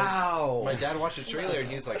 wow. My dad watched the trailer and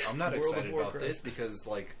he's like, "I'm not World of excited about Warcraft. this because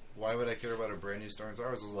like, why would I care about a brand new Star Wars?" I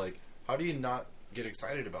was like, "How do you not get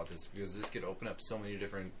excited about this? Because this could open up so many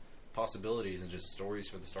different possibilities and just stories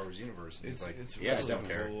for the Star Wars universe." And It's he's like, it's yeah, really don't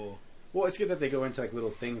care. cool. Well, it's good that they go into like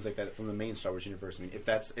little things like that from the main Star Wars universe. I mean, if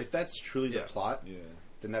that's truly the Yeah. plot, Yeah.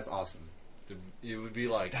 then that's awesome. it would be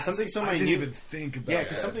like Something so I didn't minute- even think about. Yeah, that.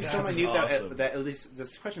 because something That's so minute awesome. that at least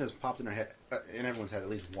this question has popped in our head, in everyone's head at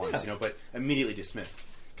least once, you know, but immediately dismissed.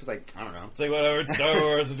 Because like I don't know, It's like whatever. It's Star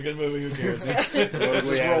Wars. It's a good movie. Who cares? just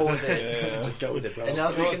roll with it. Yeah. just go with it, bro. And now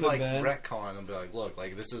Just they go can with it, like man. retcon and be like, "Look,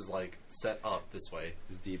 like this is like set up this way.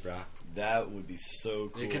 It's deep, bro. That would be so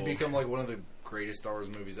cool. It could become like one of the greatest Star Wars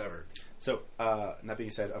movies ever." So, that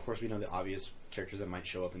being said, of course we know the obvious characters that might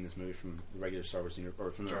show up in this movie from the regular Star Wars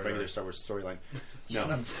or from the Jar Jar. regular Star Wars storyline. No.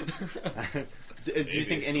 Do you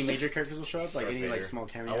think any major characters will show up? Like Darth any like Vader. small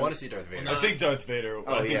cameos? I want to see Darth Vader. I think Darth Vader.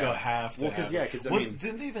 I think yeah. they'll have to. Well, 'cause, have yeah, him. 'cause, I What's- mean-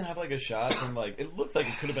 didn't they even have like a shot from like? It looked like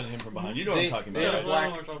it could have been him from behind. You know what I'm talking They about? had a Yeah,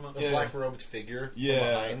 black, we're talking about a Yeah. black robed figure from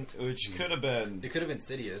Yeah, behind. which could have been. It could have been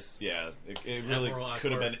Sidious. Yeah, it really Admiral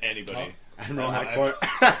could have Ackbar. been anybody. Admiral Admiral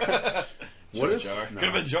Ackbar. What Jar if Jar? no. Could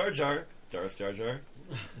have been Jar Jar. Darth Jar.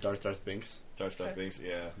 Darth Binks? Darth Binks.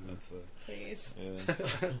 Yeah, that's Please. yeah.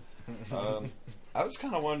 I was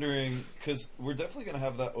kind of wondering because we're definitely going to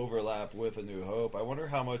have that overlap with A New Hope. I wonder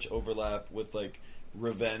how much overlap with like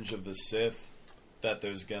Revenge of the Sith that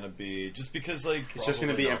there's going to be, just because like It's just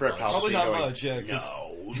going to be Probably Emperor not Palpatine. probably not going, much. Yeah, 'cause-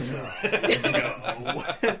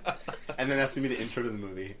 And then that's going to be the intro to the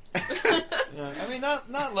movie. Yeah, I mean,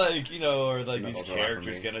 not like, you know, or like It's these not overlap for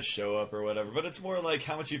characters me. gonna show up or whatever, but it's more like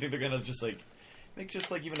how much you think they're gonna just like make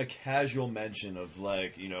just like even a casual mention of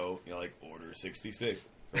like you know like Order 66.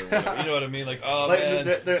 Or whatever. You know what I mean? Like, oh Like man,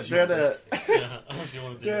 they're did you at want a Yeah, unless you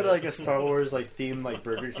want to do they're at that. like a Star Wars like themed like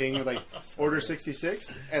Burger King with like Order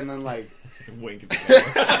 66, and then like this? Wink at the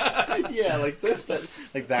camera. yeah, like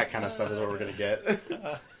that kind of stuff is what we're gonna get.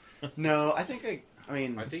 No, I think I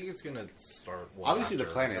mean I think it's gonna start. obviously the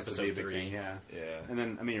after planets would be a episode big 3. thing, yeah. Yeah. And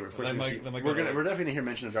then I mean, of course, That we're might- that might we're go like- definitely gonna hear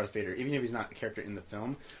mention of Darth Vader, even if he's not a character in the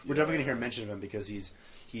film. We're definitely gonna hear mention of him because he's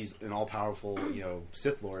an all powerful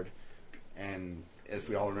Sith Lord, and if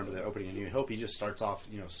we all remember the opening of New Hope, he just starts off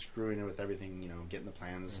screwing it with everything, getting the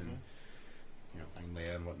plans and finding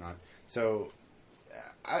Leia and whatnot. So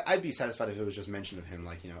I'd be satisfied if it was just mention of him,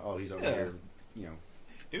 like oh, he's over Yeah. here,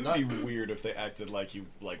 It would Not- be weird if they acted like he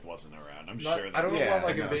wasn't around. I'm Not- sure. That I don't Yeah, want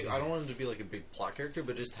like no. a big. I don't want him to be like a big plot character,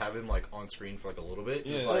 but just have him like on screen for like a little bit.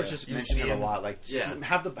 Yeah. Just, Or like, just you mention see him a lot, like Yeah.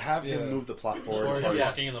 have Yeah. him move the plot forward. Or as far him as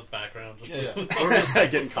walking in the background. Just Yeah. or just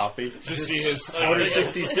getting coffee. Just see his Order Yeah.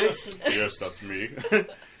 66. Yes, that's me.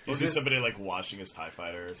 You see just- somebody like watching his TIE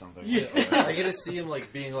fighter or something. Yeah. I get to see him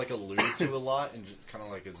like being like alluded to a lot and just kind of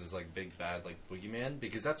like as this like big bad like boogeyman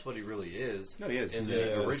because that's what he really is. No, he is. in Yeah, the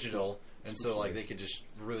that's original, and so like true. they could just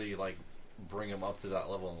really like bring him up to that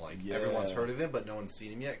level and like Yeah. everyone's heard of him, but no one's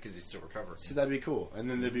seen him yet because he's still recovering. So that'd be cool. And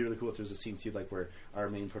then it'd be really cool if there's a scene too, like where our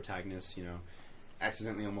main protagonist,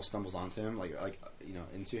 accidentally almost stumbles onto him, like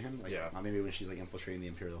into him, like Yeah. maybe when she's like infiltrating the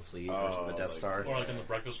Imperial fleet Oh, or the Death like- Star. Or like in the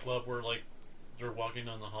Breakfast Club where like they're walking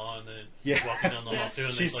down the hall and then Yeah. he's walking down the hall too.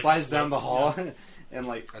 And She they, like, slides down slip. the hall, Yeah. and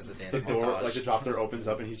like As the dance the door, montage. like the drop door opens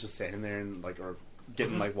up, and he's just standing there and like or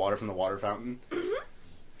getting like water from the water fountain.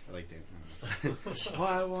 I like that. Oh,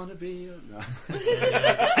 I want to be. No. And they're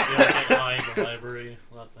like lying in the library.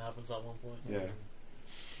 That happens at one point. Yeah.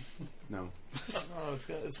 No. No,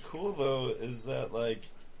 it's cool though. Is that like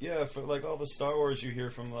for like all the Star Wars you hear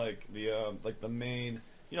from like the main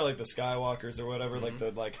like the Skywalkers or whatever like the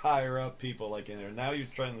like higher up people like in there. Now you're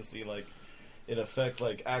trying to see like it affect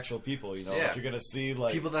like actual people. Yeah. Like you're gonna see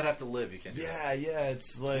like People that have to live, you can't. do that. yeah.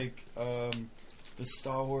 It's like the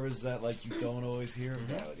Star Wars that like you don't always hear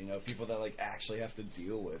about. People that like actually have to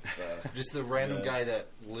deal with. Just the random Yeah. guy that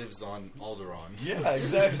lives on Alderaan. Yeah,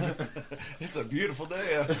 exactly. It's a beautiful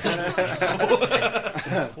day. What's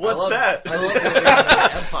I love, that? I love living in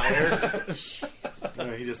the Empire.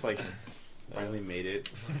 He just like finally made it.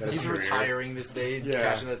 Got his He's career. retiring this day, Yeah.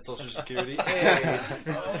 cashing that Social Security. Hey.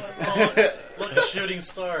 Oh, look, a shooting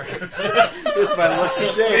star. This is my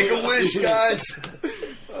lucky day. Make a wish, guys.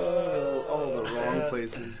 All the wrong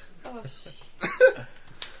places.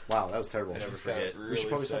 Wow, that was terrible. I never forget. We should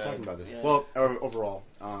probably start talking about this. Yeah. Well, overall,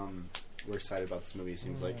 we're excited about this movie. It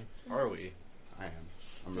seems like Are we? I am.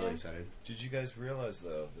 I'm really excited. Did you guys realize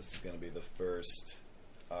though this is going to be the first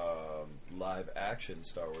live action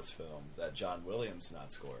Star Wars film that John Williams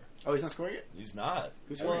not score? Oh, he's not scoring it. He's not.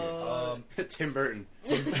 Who's scoring What? it? Tim Burton.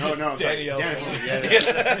 No, no, I'm Danny sorry. Elfman.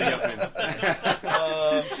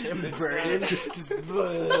 Yeah, Tim Burton. Tim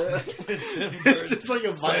It's just like a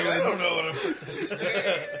It's like, I violin. don't know what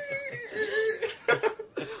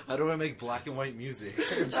How do I make black and white music?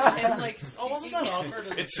 Just him like Oh, wasn't that awkward? in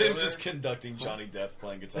the It's him trailer? just conducting Johnny Depp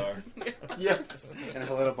playing guitar. Yes. And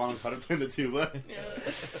Helena Bonham Carter playing the tuba.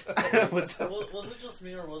 Yeah. What's up? Was it just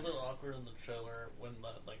me or was it awkward in the trailer when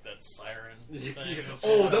that siren thing?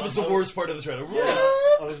 Oh, that was the worst part of the trailer.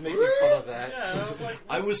 I was making fun of that. Yeah, and I was like,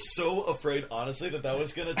 I was so afraid, honestly, that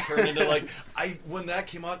was gonna turn into like when that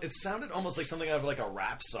came out, it sounded almost like something out of like a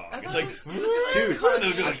rap song. I It's thought like, it was like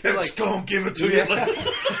dude, Kanye. I feel like, go and give it to you. Like,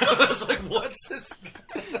 I was like, what's this?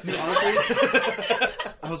 Honestly,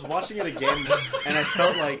 I was watching it again, and I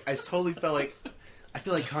totally felt like, I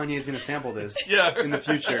feel like Kanye is going to sample this Yeah. in the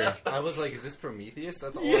future. I was like, is this Prometheus?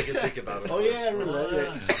 That's all I could think about. Oh yeah, I remember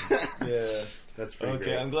that. Yeah. That's pretty Okay,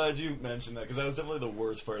 great. I'm glad you mentioned that because that was definitely the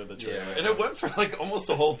worst part of the trailer, Yeah. and it went for like almost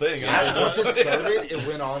the whole thing. Yeah, once it started, it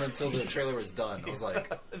went on until the trailer was done. I was like,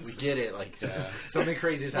 we get it. Like, something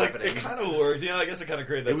crazy is Like happening. it kind of worked, I guess it kind of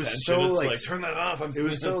created that It was tension. so, It's like, like turn that off. It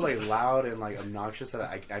was so like loud and like obnoxious that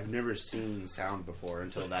I've never seen sound before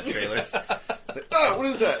until that trailer. Like, oh, what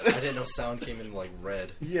is I that? didn't know sound came in like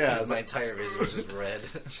red. Yeah, Like, it's my like- entire vision was just red.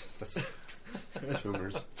 That's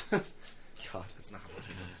tumors. God, That's not what's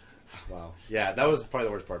wow. Yeah, that was probably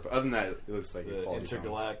the worst part. But other than that, it looks like a the quality song.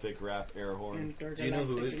 intergalactic rap air horn. Do you know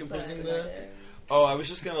who is composing that? Oh, I was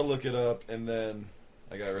just gonna look it up, and then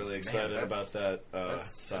I got really Man, excited that's- about that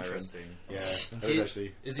That's siren. interesting. Yeah, that was He-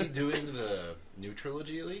 actually. Is he doing the new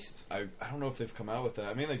trilogy at least? I don't know if they've come out with that.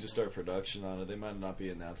 I mean, they just started production on it. They might not be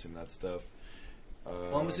announcing that stuff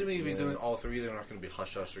Well, I'm assuming if he's doing all three, they're not going to be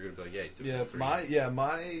hush hush. They're going to be like, yeah, he's doing all three.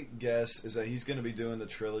 My guess is that he's going to be doing the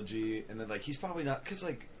trilogy, and then like he's probably not, because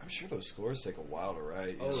like I'm sure those scores take a while to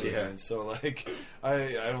write. Oh, know, yeah. And so like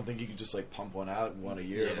I don't think you could just like pump one out in one a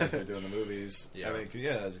year like they're doing the movies. Yeah. I mean,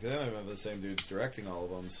 yeah, because I don't remember the same dude's directing all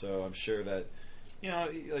of them, so I'm sure that he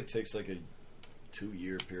like takes like a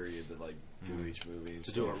 2-year period to like do each movie.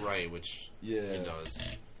 To do it right, which he Yeah. does.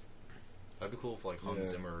 That'd be cool if like Hans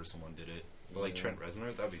Yeah. Zimmer or someone did it. But like Yeah. Trent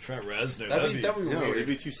Reznor, that'd be Trent Reznor. That'd be No, weird. it'd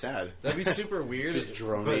be too sad. That'd be super weird. Just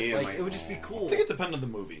drony but, and, like, like, it would just be aw. cool. I think it depends on the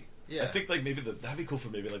movie. Yeah. I think like maybe that'd be cool for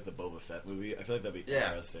maybe like the Boba Fett movie. I feel like that'd be Yeah.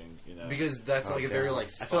 interesting. You know, Because that's like a very like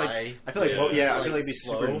I feel spy. like I feel like Yeah. I feel like like, it'd be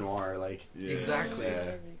super slow. noir. Like Yeah. Exactly.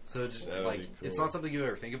 Yeah. So just That would like be it's cool. not something you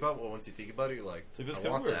ever think about. Well, once you think about it, you're like, So this I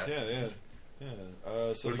could want work. that. Yeah. So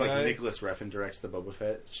What if the like guy, Nicholas Refn directs the Boba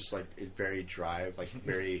Fett? It's just like it's very dry, like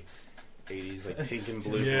very 80s, like pink and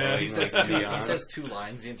blue. Yeah, glowing, he like, says neon. He says 2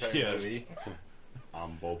 lines the entire Yeah. movie.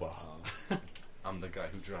 I'm Boba. I'm the guy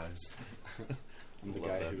who drives. I'm the Love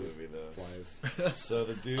guy that who movie, though. flies. So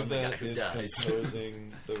the dude I'm the guy that who is dies.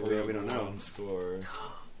 composing the Oh, yeah, we Rogue don't know. One score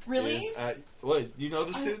Really? is what you know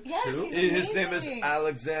this dude? Yes, Who? he's His name is amazing.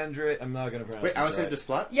 Alexandre. I'm not gonna pronounce. Wait, this Alexander right.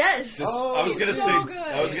 Desplat? Yes. Oh, I was he's gonna so say. good.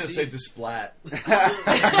 I was gonna Is say he? Desplat.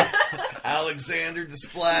 Alexander He did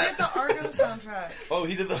Desplat. the Argo soundtrack. Oh,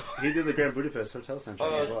 he did the. He did the Grand Budapest Hotel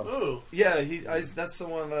soundtrack as well. Ooh. Yeah, that's the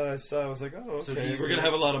one that I saw. I was like, oh, So okay. he's We're gonna the-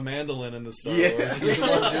 have a lot of mandolin in the Star Yeah. Wars. He's the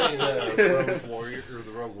one doing the Rogue Warrior or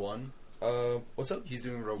the Rogue One. What's up? He's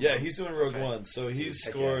doing Rogue Yeah, One. he's doing Rogue Okay. One. So he's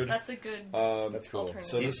Heck scored. That's a good. That's cool. Alternative.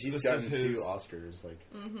 So he's this gotten is 2 his. Oscars like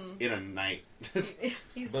Mm-hmm. in a night.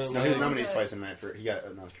 He's But No, So he was nominated good. twice in a night for. He got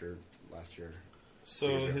an Oscar last year.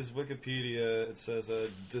 So his Wikipedia, it says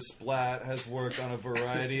Desplat has worked on a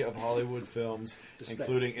variety of Hollywood films, Desplat.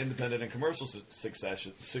 including independent and commercial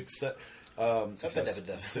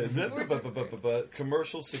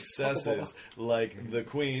commercial successes like The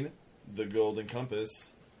Queen, The Golden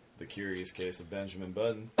Compass, The Curious Case of Benjamin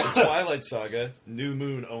Button, The Twilight Saga, New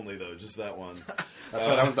Moon only though, just that one. That's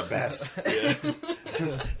why that one's the best.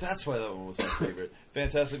 Yeah. That's why that one was my favorite.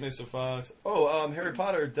 Fantastic Mr. Fox. Oh, Harry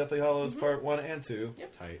Potter, Deathly Hallows Part 1 and 2.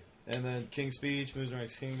 Tight. And then King's Speech, Moves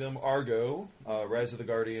Next Kingdom, Argo, Rise of the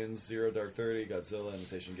Guardians, Zero Dark 30, Godzilla,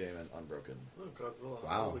 Imitation Game, and Unbroken. Oh, Godzilla. Wow.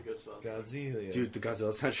 That was a good song. Godzilla. Dude, the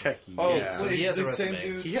Godzilla soundtrack. Oh, yeah. So wait, he has a the same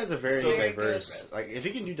resume. dude. He has a very So- Very diverse. good. Like, if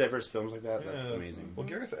he can do diverse films like that, that's Yeah. amazing. Well,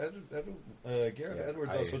 Gareth Yeah,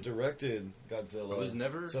 Edwards I- also directed Godzilla. I was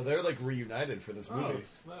never- So they're like reunited for this Oh, movie.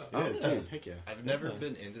 snap. Oh, Yeah. dude, heck yeah. I've never Yeah.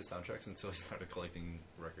 been into soundtracks until I started collecting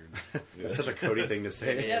records. That's such a Cody thing to It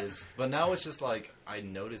say. Yep. is, but now it's just like I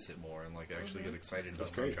notice it more and like I actually get excited about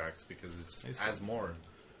That's great. soundtracks because it just Nice. adds more.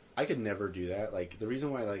 I could never do that. Like, the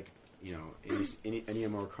reason why, like, you know, Ennio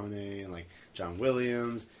Morricone and, like, John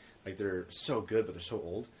Williams, like, they're so good, but they're so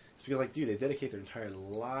old. It's because, like, dude, they dedicate their entire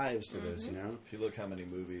lives to this, you know? If you look how many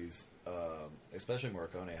movies, especially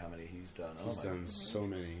Morricone, how many he's done. He's my done goodness. so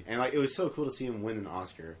many. And, like, it was so cool to see him win an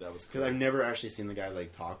Oscar. That was Because cool. I've never actually seen the guy,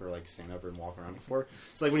 like, talk or, like, stand up and walk around before.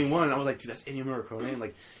 So, like, when he won, I was like, dude, that's Ennio Morricone. And,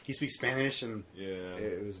 like, he speaks Spanish, and Yeah.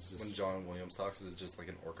 it was just... When John Williams talks, it's just like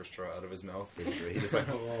an orchestra out of his mouth. He just, like,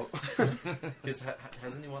 oh,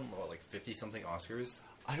 Hasn't he won what, like 50 something Oscars?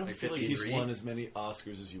 I don't Like feel like he's 53? won as many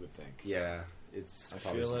Oscars as you would think. yeah, it's I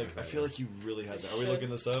probably feel something like that, he really has. Are we looking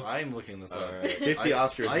this up? I'm looking this up. Alright. 50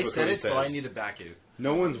 Oscars I is what said Cody it, so I says. need to back it.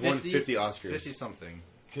 No one's won 50 Oscars. 50 something.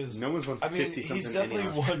 Because No one's won 50 something. he's definitely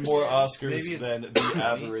any won Oscars. more Maybe Oscars it's than the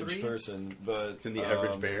average 23? person, but Than the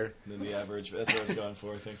average bear. Than the average. That's what I was going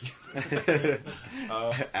for. Thank you.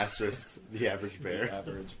 Asterisk, the average bear. The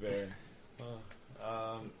average bear.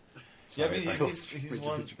 Yeah, I mean he's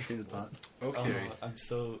won. Okay. I'm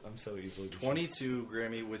so easily. 22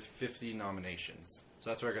 Grammy with 50 nominations. So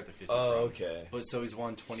that's where I got the 50 Oh, from. okay. But so he's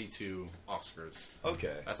won 22 Oscars.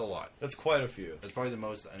 Okay, That's a lot. that's quite a few. That's probably the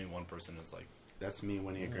most any one person is like, That's me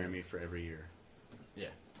winning a Grammy for every year, yeah.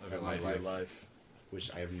 Of Of my your life. life. Life.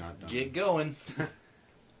 which I have not done. Get going.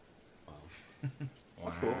 Wow.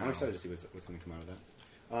 That's cool. I'm excited to see what's going to come out of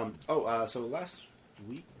that. So last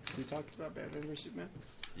week we talked about Batman vs Superman.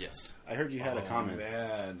 Yes. I heard you had a comment.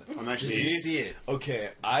 Man. I'm actually. Did you see it?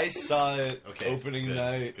 Okay, I saw it Okay, opening good,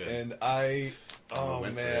 night, good. and I oh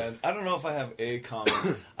went for man, I don't know if I have a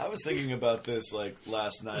comment. I was thinking about this like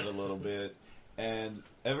last night a little bit, and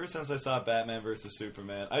ever since I saw Batman versus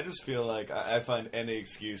Superman, I just feel like I find any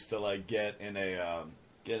excuse to like get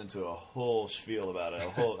into a whole spiel about it,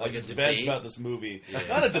 Like I a just debate? vent about this movie. Yeah.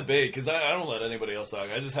 Not a debate because I don't let anybody else talk.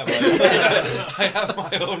 I just have my I have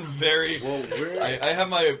my own very. Well,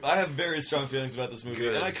 I have very strong feelings about this movie,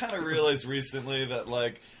 Good. and I kind of realized recently that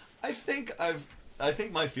like I think I've I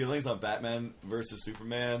think my feelings on Batman versus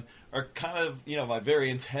Superman are kind of, my very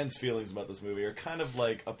intense feelings about this movie are kind of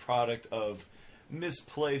like a product of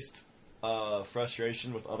misplaced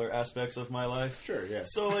frustration with other aspects of my life. Sure, yeah.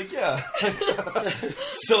 So, like, yeah.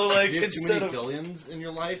 So, like, Do you have too instead many of... villains in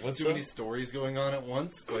your life? What's too that? many stories going on at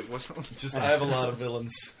once? Like, what? Just, I have a lot of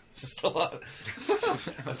villains. Just a lot.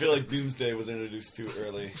 I feel like Doomsday was introduced too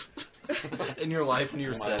early in your life when you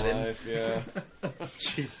were in my 7? life, yeah.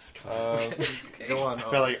 Jesus God. Go on. I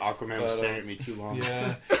felt like Aquaman was But, staring at me too long.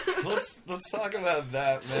 Yeah. Let's talk about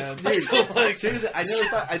that, man. Dude, So, like, seriously,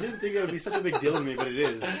 I didn't think it would be such a big deal to me, but it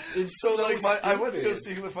is. It's so like I went to go stupid.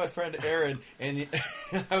 see it with my friend Aaron, and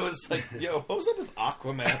I was like, "Yo, what's up with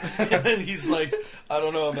Aquaman?" And then he's like, "I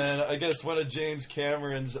don't know, man. I guess one of James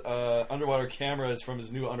Cameron's underwater cameras from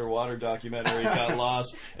his new underwater documentary got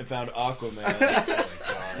lost and found Aquaman."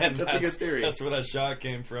 And That's a good theory. That's where that shot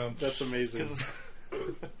came from. That's amazing. 'Cause-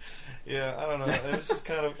 yeah, I don't know. It was just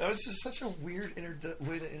kind of. It was just such a weird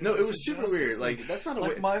way to. No, it introduce was super Justice weird. League. Like that's not a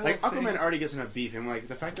Like, way. my whole Like Aquaman thing- already gets enough beef, and like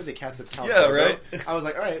the fact that they casted Cal Yeah, Gadot, right? I was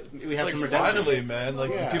like, all right, we It's have like some redemption. finally, man.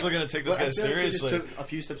 Like Yeah. people are gonna take this But I guy feel like they just seriously. took a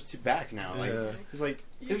few steps back now. Like, Yeah. it's like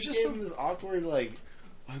It was just gave some- him this awkward like.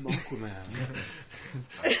 I'm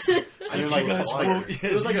Aquaman. So And you like, guys like, won't-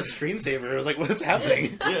 it was like a screensaver. It was like, what's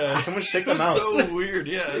happening? Yeah, Someone shake it the was mouse. so weird.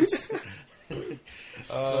 Yeah, it's.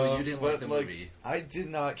 So you didn't like but, the movie? I did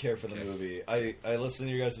not care for the Okay. movie. I listened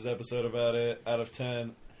to your guys' episode about it. Out of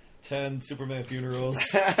 10 Superman funerals.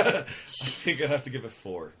 I think I'd have to give it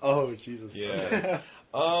 4. Oh Jesus! Yeah.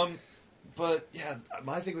 But yeah,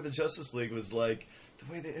 my thing with the Justice League was like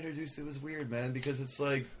the way they introduced it was weird, man. Because it's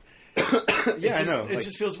like. yeah, It just, I know. It Like,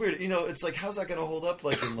 just feels weird. It's like, how's that going to hold up,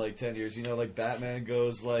 like, in, like, 10 years? Like, Batman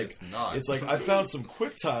goes, like... It's not. It's like, I found some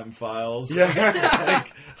QuickTime files yeah.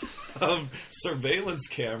 like, of surveillance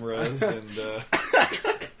cameras, and,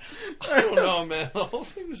 I don't know, man. The whole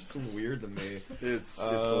thing was just weird to me. It's a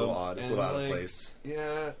little odd. It's a and, little out of like, place.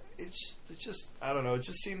 Yeah, it just, I don't know. It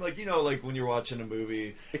just seemed like, like when you're watching a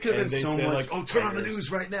movie, It could've and been they so say, much like, oh, turn on the better.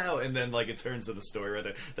 news right now, and then, like, it turns to the story right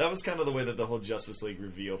there. That was kind of the way that the whole Justice League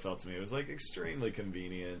reveal felt to me. It was, like, extremely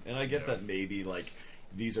convenient. And I get Yeah. that maybe, like,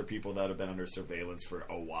 these are people that have been under surveillance for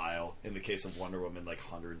a while. In the case of Wonder Woman, like,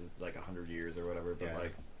 100 years or whatever. But, Yeah.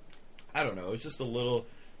 like, I don't know. It was just a little...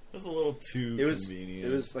 It was a little too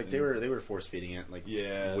convenient. It was like they were force feeding it. Like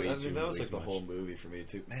Yeah, way I mean, too, that was way like too the much. whole movie for me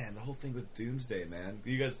too. Man, the whole thing with Doomsday, man.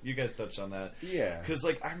 You guys touched on that. Yeah. Because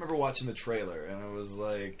like I remember watching the trailer and I was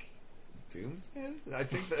like, Doomsday? I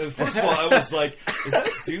think that, first of all I was like, is that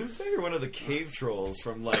Doomsday or one of the cave trolls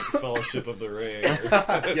from like Fellowship of the Ring?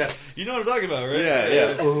 Yes. You know what I'm talking about, right?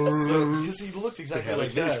 Yeah. So because he looked exactly The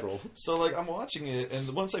like Hell that. Troll. So like I'm watching it and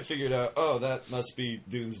once I figured out, oh, that must be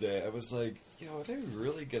Doomsday. I was like, yo, are they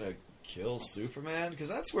really gonna kill Superman? Because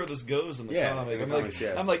that's where this goes in the Yeah, comic. in the I'm comics,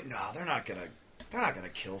 like, yeah. I'm like, no, they're not gonna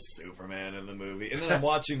kill Superman in the movie. And then I'm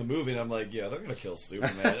watching the movie and I'm like, yeah, they're gonna kill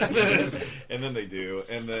Superman. and then they do.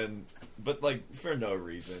 And then, but like for no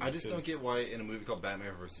reason. I just don't 'cause- get why in a movie called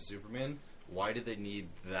Batman vs Superman, why did they need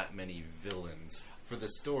that many villains for the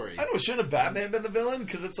story? I know, shouldn't have Batman been the villain?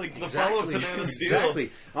 Because it's like the follow-up to Man of Steel.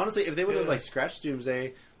 Exactly. Honestly, if they would have Yeah. like scratched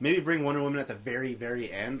Doomsday, maybe bring Wonder Woman at the very,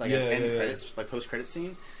 very end, like Yeah, at end yeah, yeah. credits, like post credit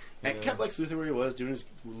scene, and Yeah. kept Lex Luthor where he was doing his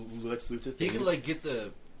Lex Luthor thing. He could like get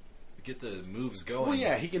the moves going. Well,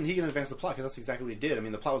 yeah, he can advance the plot because that's exactly what he did. I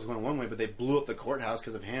mean, the plot was going one way, but they blew up the courthouse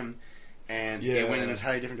because of him, and Yeah. it went in an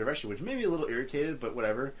entirely different direction, which made me a little irritated, but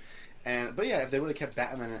whatever. But yeah, if they would have kept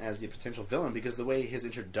Batman as the potential villain, because the way his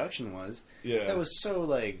introduction was, Yeah. that was so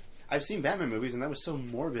like. I've seen Batman movies, and that was so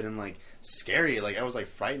morbid and like scary. Like I was like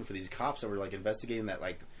frightened for these cops that were like investigating that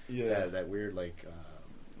like Yeah. that weird like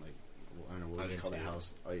I don't know what I would you didn't call see that it.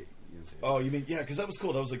 house. You didn't see it. Oh, you mean, yeah, because that was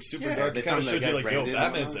cool. That was like super Yeah, dark. they It kind of found showed that you guy like, yo, Brandon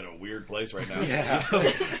Batman's and in a weird place right now. Yeah.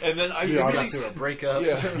 And then I Yeah, really... that's Through a breakup.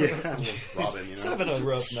 Yeah. Yeah, Robin, you know. He's having a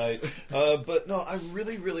rough night. But no, I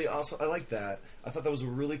really, really also I like that. I thought that was a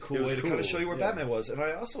really cool It was way to kind of cool, show you where yeah. Batman was, and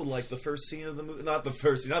I also liked the first scene of the movie. Not the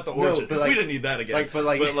No, origin. but like- we didn't need that again. like- but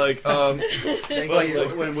like- like, Like,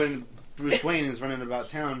 like- when Bruce Wayne is running about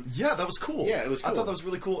town, yeah, that was cool. Yeah, it was I cool. thought that was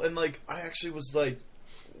really cool, and like I actually was like,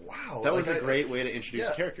 wow, that like, was a great way to introduce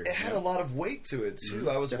the character. It had you a know? lot of weight to it too.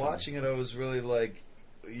 Mhm, I was definitely. watching it. I was really like,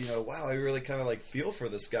 wow, I really kind of like feel for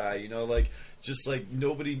this guy. Like just like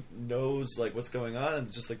nobody knows like what's going on,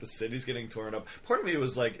 and just like the city's getting torn up. Part of me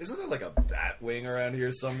was like, isn't there like a bat wing around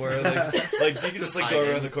here somewhere? Like you can just like go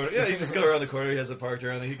Hiding. around the corner. Yeah, you just go around the corner. He has a parked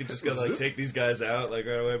around there. He could just go like take these guys out like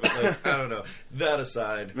right away. But like I don't know. That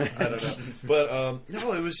aside, I don't know. But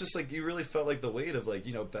no, it was just like you really felt like the weight of like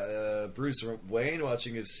Bruce Wayne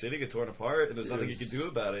watching his city get torn apart, and there's nothing he could do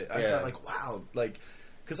about it. I Yeah. thought like wow, like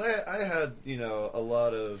because I had a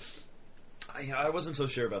lot of I wasn't so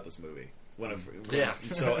sure about this movie when Yeah.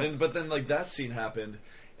 but then like that scene happened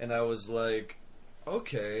and I was like,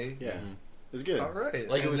 okay, Yeah, Mhm. it was good. all right,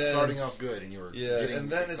 Like, it And was then- starting off good, and you were getting and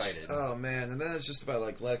then excited. and then it's just about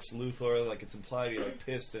like Lex Luthor, like it's implied he like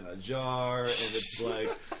pissed in a jar, and it's like,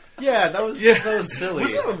 Yeah, that was silly.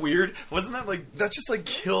 Wasn't that weird? Wasn't that like that just like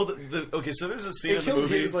killed the? Okay, so there's a scene It in the killed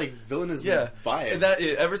movie. his like villainous Yeah, vibe. and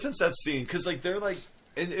ever since that scene, because like they're like,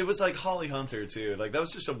 it was like Holly Hunter too. Like that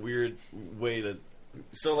was just a weird way to.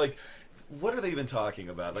 So like, what are they even talking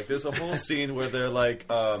about? Like, there's a whole scene where they're like,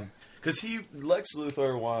 because Lex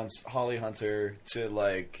Luthor wants Holly Hunter to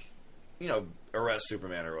like, arrest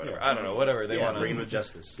Superman or whatever. I don't know, whatever they want to bring him to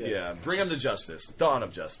justice. Yeah, bring him to justice. Dawn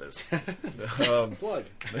of justice. Plug.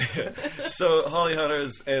 So Holly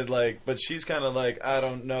Hunter's but she's kind of like, I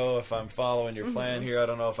don't know if I'm following your plan here. I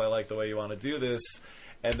don't know if I like the way you want to do this.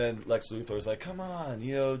 And then Lex Luthor's like, come on,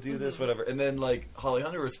 do this, whatever. And then like Holly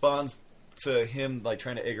Hunter responds to him like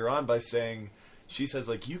trying to egg her on by saying, she says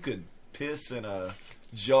like, you could piss in a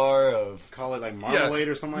jar of Call it like marmalade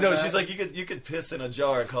or something like that. no, she's like, you could piss in a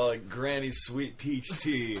jar and call it Granny's sweet peach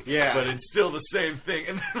tea. Yeah. But it's still the same thing.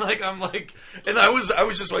 And then like I'm like, and I was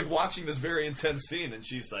just like watching this very intense scene, and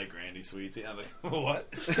she's like, Granny sweet tea. I'm like, what?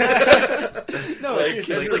 No, Like,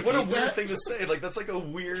 seriously, it's like what a repeat weird that? thing to say. Like that's like a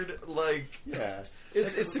weird like. Yeah,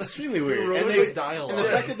 it's extremely weird. Rose And, they, dialogue. and the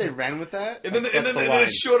fact that they ran with that, And then, like, and that's then, the and then line.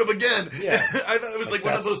 it showed up again. Yeah. I thought it was like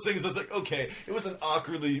one of that's- those things that's like, okay, it was an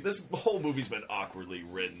awkwardly, this whole movie's been awkwardly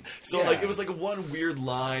written. So, Yeah. like, it was like a one weird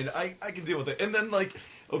line. I can deal with it. And then, like,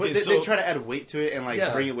 okay, But they, so. they try to add weight to it and like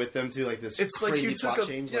Yeah. bring it with them to like this it's like crazy you took plot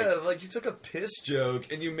a change. like you took a piss joke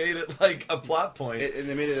and you made it like a plot point. And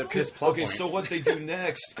they made it a piss plot Okay, point. so what they do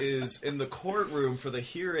next is in the courtroom for the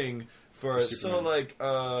hearing for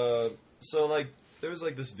Superman. so like there was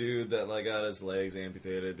like this dude that like got his legs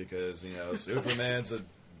amputated because Superman's a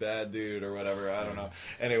bad dude or whatever. I don't know.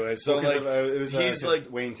 Anyway, so Because like of, it was, he's 'cause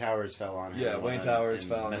like Wayne Towers fell on him. Yeah, Wayne Towers and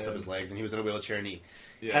fell on messed up him. his legs, and he was in a wheelchair, and he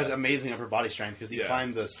yeah. has amazing upper body strength because he Yeah.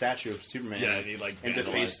 climbed the statue of Superman. Yeah, and he like and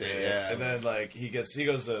defaced vandalized it. Yeah, and then like he goes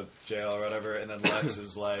to jail or whatever, and then Lex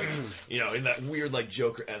is like, in that weird like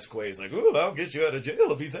Joker-esque way, he's like, "Ooh, I'll get you out of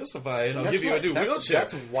jail if you testify, and I'll That's give you a why- new that's, wheelchair."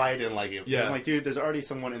 That's why I didn't like it. Yeah. I'm like, dude, there's already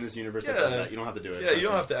someone in this universe that Yeah. does that. You don't have to do it. Yeah, you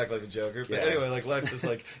don't have to act like the Joker. But Yeah. anyway, like Lex is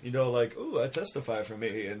like, ooh, I testify for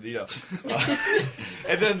me, and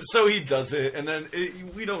and then so he does it, and then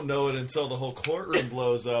we don't know it until the whole courtroom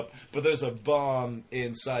blows up. But there's a bomb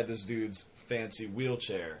inside this dude's fancy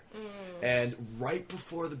wheelchair, and right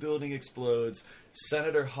before the building explodes,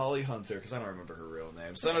 Senator Holly Hunter, because I don't remember her real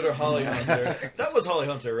name, Senator Holly Hunter. That was Holly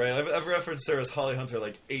Hunter, right? I've referenced her as Holly Hunter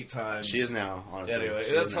like 8 times. She is now, honestly. Anyway,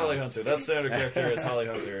 She that's is now. Holly Hunter. That Senator character is Holly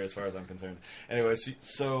Hunter, as far as I'm concerned. Anyway,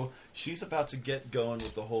 so she's about to get going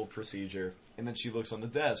with the whole procedure, and then she looks on the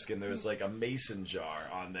desk, and there's like a mason jar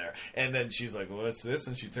on there, and then she's like, "What's this?"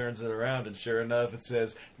 And she turns it around, and sure enough, it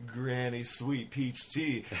says "Granny Sweet Peach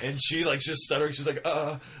Tea," and she like just stuttering. She's like,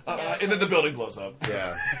 and then the building blows up.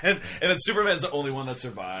 Yeah. and then Superman's the only one that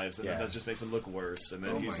survives, and Yeah. then that just makes him look worse, and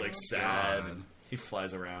then Oh he's my like sad. God. And he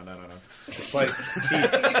flies around. I don't know. It's like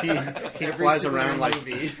he flies around like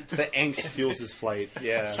the angst fuels his flight.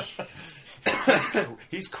 Yeah.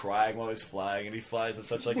 He's crying while he's flying, and he flies at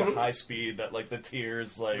such like a high speed that like the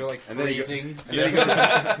tears like. They're like And then he go- freezing.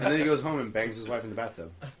 And then he goes home and bangs his wife in the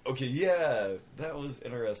bathtub. Okay, yeah, that was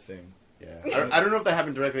interesting. Yeah. I don't know if that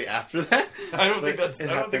happened directly after that. I don't think But that's. it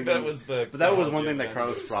I don't think happened that in- was the. But that was one chronology thing of that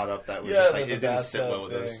Carlos events. brought up that was Yeah, just like the it didn't sit bathtub well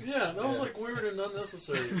with us. thing. Yeah, that was like weird and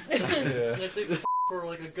unnecessary. Yeah. Like they for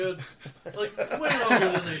like a good, like way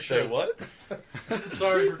longer than they Say should. what?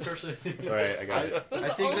 Sorry for cursing. Sorry, I got it. Was I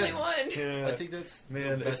the think only that's- one. Yeah. I think that's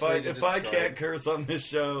Man, the best if I way to if I describe- can't curse on this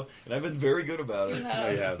show, and I've been very good about it, You No,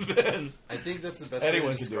 have. you have. then I think that's the best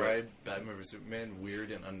Anyone way to can do it. describe Batman vs Superman: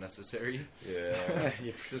 weird and unnecessary. yeah.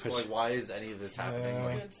 Just like, why is any of this happening? Yeah.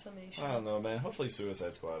 Like, Good summation. I don't know, man. Hopefully,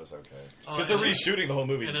 Suicide Squad is okay Oh, because they're and- reshooting the whole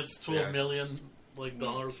movie. And it's 12 Yeah. million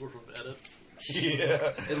dollars worth of edits.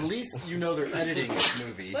 yeah. at least you know they're editing this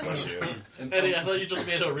movie. Bless you. And- Eddie, I thought you just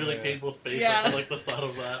made a really Yeah. painful face Yeah. at like the thought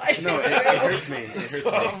of that. I No, it think so. hurts me. It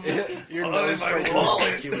hurts me. Your Oh, nose my tries to wallet.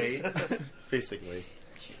 evacuate. Basically.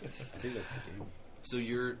 I think that's the game. So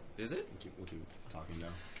you're? Is it? We'll keep talking now.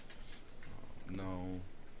 No.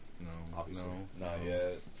 No. Obviously. No. Not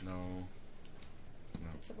yet. No.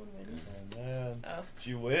 Did someone win? Oh, man. Oh. Did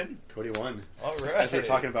you win? Cody won. All right. As we're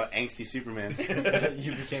talking about angsty Superman.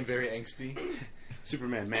 You became very angsty.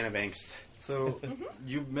 Superman, man of angst. So Mm-hmm.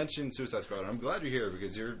 you mentioned Suicide Squad. I'm glad you're here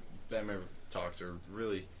because your Batman talks are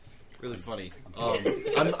really really funny.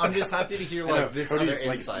 I'm just happy to hear like this other Cody's,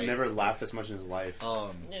 insight. never laughed this much in his life.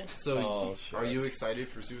 Yeah. So, Oh, are you shucks. excited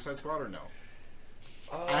for Suicide Squad or no?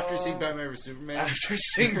 After seeing Batman vs Superman, After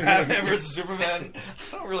seeing Batman vs Superman,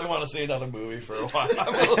 I don't really want to see another movie for a while.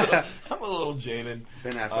 I'm a little jaded.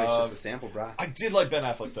 Ben Affleck's just a sample, brah. I did like Ben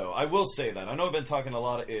Affleck, though. I will say that. I know I've been talking a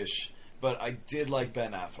lot of ish, but I did like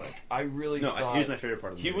Ben Affleck. I really thought... he was my favorite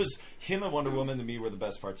part of the movie. Him and Wonder Woman, to me, were the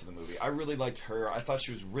best parts of the movie. I really liked her. I thought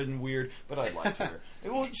she was written weird, but I liked her.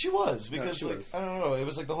 She was, because, she was. I don't know, it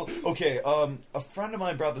was like the whole... Okay, a friend of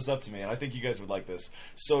mine brought this up to me, and I think you guys would like this.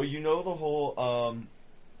 So, you know the whole...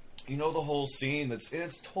 the whole scene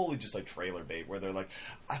it's totally just like trailer bait where they're like,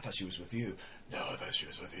 I thought she was with you. No, I thought she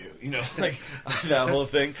was with you. You know, like that whole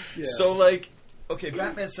thing. Yeah. So like, okay,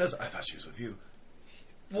 Batman says, I thought she was with you.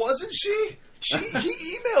 Wasn't she?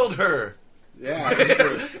 He emailed her. Yeah.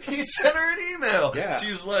 He sent her an email. Yeah.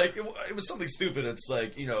 She's like, it was something stupid. It's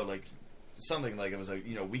like, like something like it was like,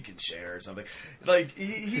 we can share or something. Like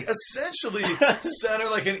he essentially sent her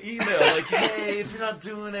like an email, like, hey, if you're not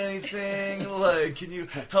doing anything, like, can you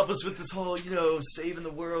help us with this whole, saving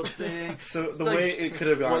the world thing? So the Like, way it could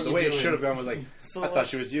have gone, what the you way it doing? should have gone was like, So, I thought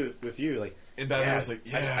she was with you, like. And Batman was like,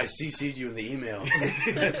 yeah. I CC'd you in the email.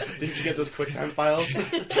 Didn't you get those QuickTime files? You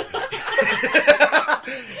didn't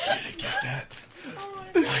get that.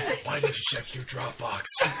 Why did you check your Dropbox?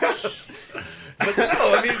 But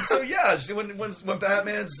no, I mean, so yeah, when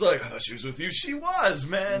Batman's like, I thought she was with you, she was,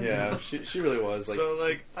 man. Yeah, she really was. Like, So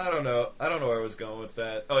like, I don't know where I was going with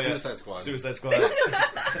that. Oh yeah, Suicide Squad. Suicide Squad.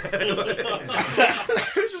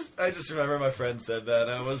 I just remember my friend said that,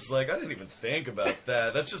 and I was like, I didn't even think about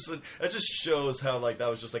that. That just shows how like that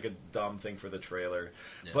was just like a dumb thing for the trailer.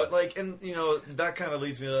 Yeah. But like, and that kind of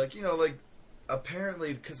leads me to like,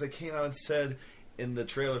 apparently because they came out and said in the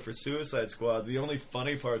trailer for Suicide Squad, the only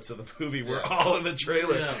funny parts of the movie were all in the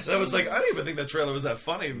trailer. Yeah. And I was like, I didn't even think that trailer was that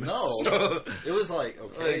funny. No, So- it was like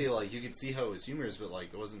okay, like you could see how it was humorous, but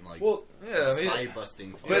like it wasn't like well, yeah, I mean, side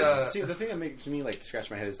busting. but Yeah. see, the thing that makes me like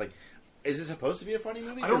scratch my head is like, is it supposed to be a funny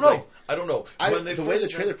movie? I don't 'Cause, know. like, I don't know. the When they way the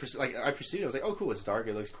first- trailer, I perceived it, I was like, oh, cool, it's dark,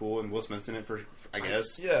 it looks cool, and Will Smith's in it for I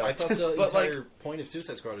guess. Yeah, I thought the but entire like, point of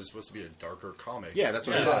Suicide Squad is supposed to be a darker comic. Yeah, that's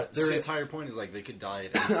what I Yeah. thought. Their See- entire point is like they could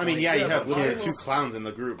die at any I mean, point. yeah, you have but literally I two was- clowns in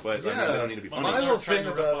the group, but I mean, Yeah. they don't need to be Well, funny. My they're whole trying thing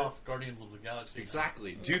to rip about it- off Guardians of the Galaxy.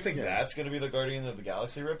 Exactly. do you think Yeah. that's going to be the Guardian of the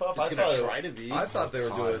Galaxy ripoff? It's gonna try to be. I thought they were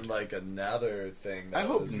God. doing like another thing. I That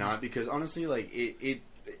hope was, not, because honestly, like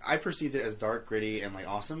I perceived it as dark, gritty, and like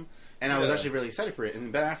awesome, and I was Yeah. actually really excited for it.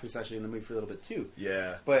 And Ben Affleck's actually in the movie for a little bit too.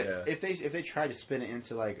 Yeah, But yeah. if they try to spin it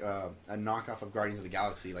into like a knockoff of Guardians of the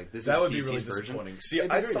Galaxy, like this that is would be DC's really version. disappointing. See, It'd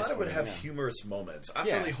be I very thought it would have disappointing, humorous moments. I'm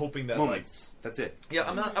Yeah. really hoping that moments. That's it. Yeah,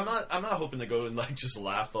 I'm not hoping to go and like just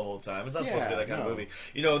laugh the whole time. It's not supposed to be Yeah, that kind no. of movie.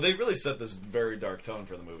 They really set this very dark tone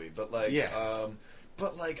for the movie. But like, Yeah.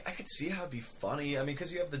 but like, I could see how it'd be funny. I mean,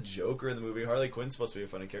 because you have the Joker in the movie. Harley Quinn's supposed to be a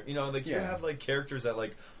funny character. Like you Yeah. have like characters that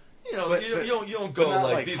like, But- you don't But go not,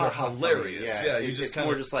 like these are ha-ha funny. hilarious. Yeah, you it's just kind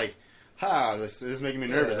more of just like, this is making me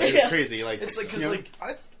nervous. Yeah. Like, it's crazy. Like It's like because you know? like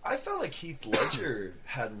I felt like Heath Ledger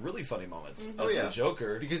had really funny moments Oh, as yeah. the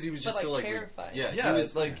Joker. because he was But, just like, so like terrifying. yeah, Yeah, he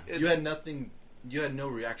was like, you it's- had nothing. You had no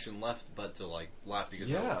reaction left but to like laugh because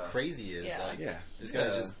of Yeah. how crazy he is. Yeah. Like Yeah. this guy's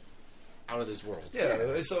Yeah. just out of this world.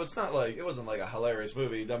 Yeah, so it's not like it wasn't like a hilarious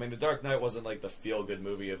movie. I mean, The Dark Knight wasn't like the feel-good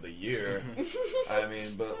movie of the year. I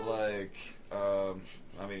mean, but like,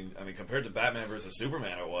 I mean, compared to Batman versus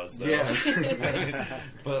Superman, it was though. Yeah. I mean,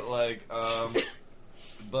 but like,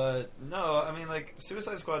 but no, I mean, like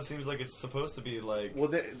Suicide Squad seems like it's supposed to be like, Well,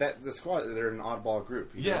 the squad, they're an oddball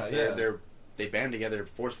group. you Yeah, know? yeah. They band together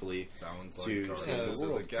forcefully. Sounds To like save Guardians the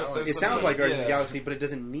of world. the But Galaxy. there's It sounds like Guardians of the Yeah. Galaxy, but it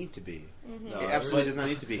doesn't need to be. no, It absolutely really- does not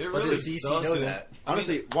need to be. It But really does DC doesn't. know that?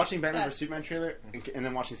 Honestly, watching Batman that- vs Superman trailer and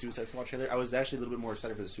then watching Suicide Squad trailer, I was actually a little bit more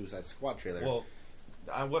excited for the Suicide Squad trailer. Well,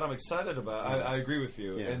 what I'm excited about, I agree with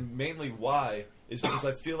you, Yeah. and mainly why is because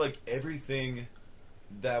I feel like everything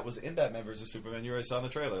that was in Batman vs Superman, you already saw in the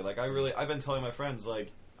trailer. Like I've been telling my friends,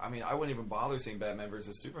 like, I mean, I wouldn't even bother seeing Batman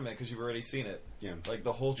vs Superman because you've already seen it. yeah. Like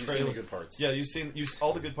the whole You've trailer. seen the good parts. Yeah,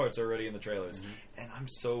 all the good parts are already in the trailers, and I'm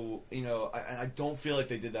so I don't feel like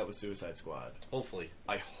they did that with Suicide Squad. Hopefully,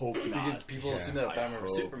 I hope not. because people Yeah. assume that I Batman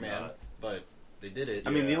vs hope Superman, not. but they did it. I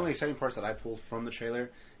mean, the Yeah. only exciting parts that I pulled from the trailer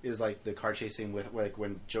is like the car chasing with like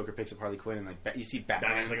when Joker picks up Harley Quinn and like you see Batman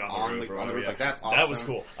Batman's, like, on the on roof or the whatever, roof. yeah. Like that's awesome. That was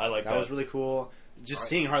cool. I like that. That was really cool. Just Right.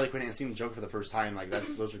 seeing Harley Quinn and seeing the Joker for the first time, like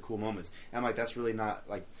those are cool moments. And I'm like, that's really not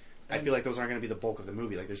like. I feel like those aren't going to be the bulk of the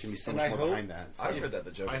movie. Like there's going to be so And much I more hope- behind that. So. I heard that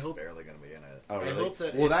the Joker's I hope- barely going to be in it. Oh, I really? hope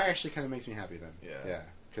that well, it- that actually kind of makes me happy then. Yeah. Yeah.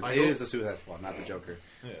 Because I it hope- is the Suicide Squad, not the Joker.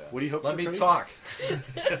 Yeah. What do you hope? Let for, me Cody? talk.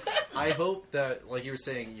 I hope that, like you were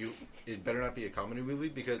saying, it better not be a comedy movie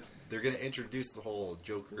because they're going to introduce the whole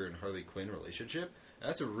Joker and Harley Quinn relationship. And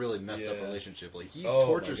that's a really messed up Yeah. relationship. Like he Oh, my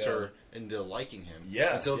tortures God. her into liking him.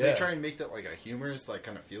 Yeah, And so if yeah. they try and make that like a humorous, like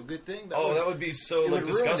kind of feel good thing, That would be so it like would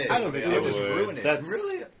ruin disgusting. it. I don't think it they would just would. ruin it. That's-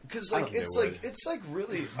 Really? Because I like don't think it's they like would. it's like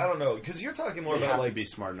really I don't know because you're talking more They about have like to be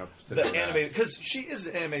smart enough to the do that. animated because she is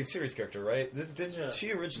an animated series character, right? Didn't Yeah.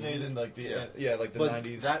 she originated in like the Yeah. like the But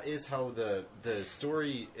 90s? that is how the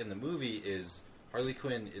story in the movie is. Harley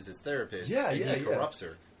Quinn is his therapist. Yeah, and yeah, he yeah. corrupts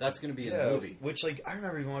her. That's going to be in the movie. Which like I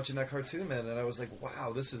remember even watching that cartoon, man, and I was like,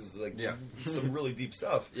 wow, this is like Yeah. some really deep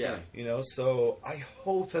stuff. Yeah. You know, so I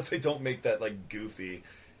hope that they don't make that like goofy.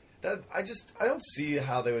 That I don't see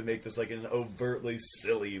how they would make this like an overtly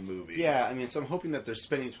silly movie. Yeah, I mean, so I'm hoping that they're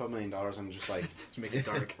spending $12 million on just like. To make it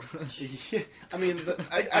dark. Yeah, I mean,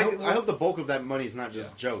 I hope the bulk of that money is not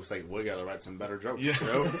just jokes. Like, we gotta write some better jokes, Yeah.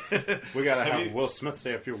 bro. We gotta Have have you- Will Smith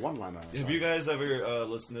say a few one-liners. Have you guys ever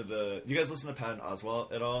listened to the? You guys listen to Patton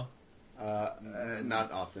Oswalt at all?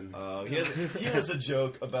 Not often. He has a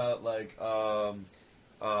joke about like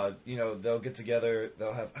you know, they'll get together,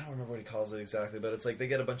 they'll have, I don't remember what he calls it exactly, but it's like they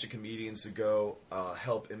get a bunch of comedians to go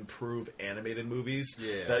help improve animated movies.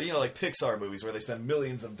 Yeah. That, you know, like Pixar movies where they spend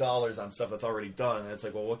millions of dollars on stuff that's already done. And it's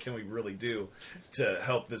like, well, what can we really do to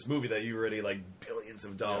help this movie that you already like billions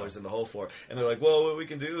of dollars in the hole for? And they're like, well, what we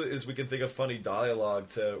can do is we can think of funny dialogue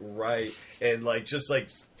to write and like just like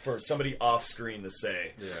for somebody off screen to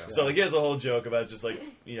say. Yeah. So like he has a whole joke about just like,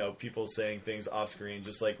 you know, people saying things off screen,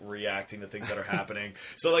 just like reacting to things that are happening.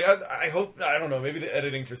 So like I hope, I don't know, maybe the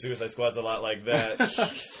editing for Suicide Squad's a lot like that.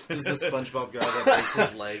 There's the SpongeBob guy that breaks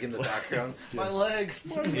his leg in the background. My leg.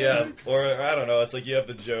 Yeah, or I don't know, it's like you have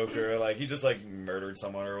the Joker, like he just like murdered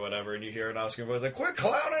someone or whatever, and you hear an off-screen voice like, "Quit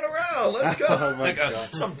clowning around, let's go!" Oh my like God.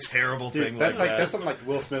 some terrible Dude, thing that's like like that. that's something like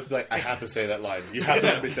Will Smith be like, I have to say that line. You have to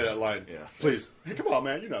let me say that line. Yeah. Please. Hey, come on,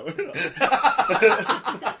 man. You know.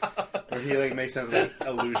 Or he like makes some like,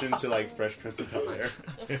 allusion to like Fresh Prince of Bel-Air.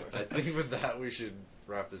 I think with that we should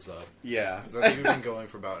wrap this up. Yeah. 'Cause I think we've been going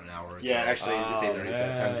for about an hour. Or Yeah, so. actually, it's 8:30. So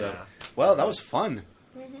man. time's up. Well, that was fun.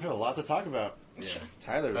 We had a lot to talk about. Yeah.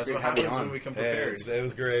 Tyler, That's great what having you happens on. when we come Hey, prepared. it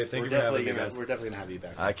was great. Thank We're you for having definitely me, gonna guys. we're definitely gonna have you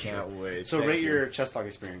back. I for sure. can't wait. So Thank rate you. your chess talk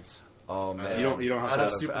experience. Oh man, You don't have Out to.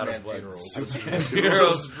 of Superman like, funerals. Superman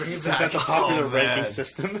funerals. Bring it Since that's a back. popular Oh, ranking man.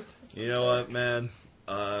 system. You know what, man?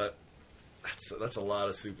 That's a lot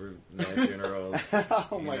of Superman funerals.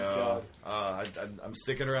 Oh my God. I'm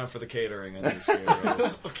sticking around for the catering on these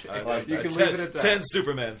funerals. Okay. You can 10, leave it at that. 10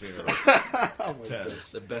 Superman funerals. Oh my 10. God.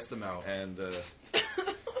 The best amount. And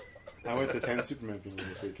I went to 10 Superman people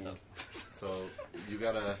this weekend. So you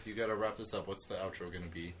gotta wrap this up. What's the outro gonna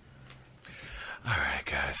be? all right,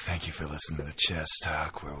 guys, thank you for listening to Chess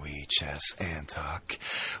Talk, where we chess and talk.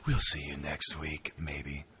 We'll see you next week,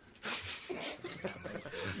 maybe.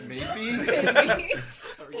 Maybe. Maybe.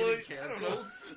 Are we getting canceled?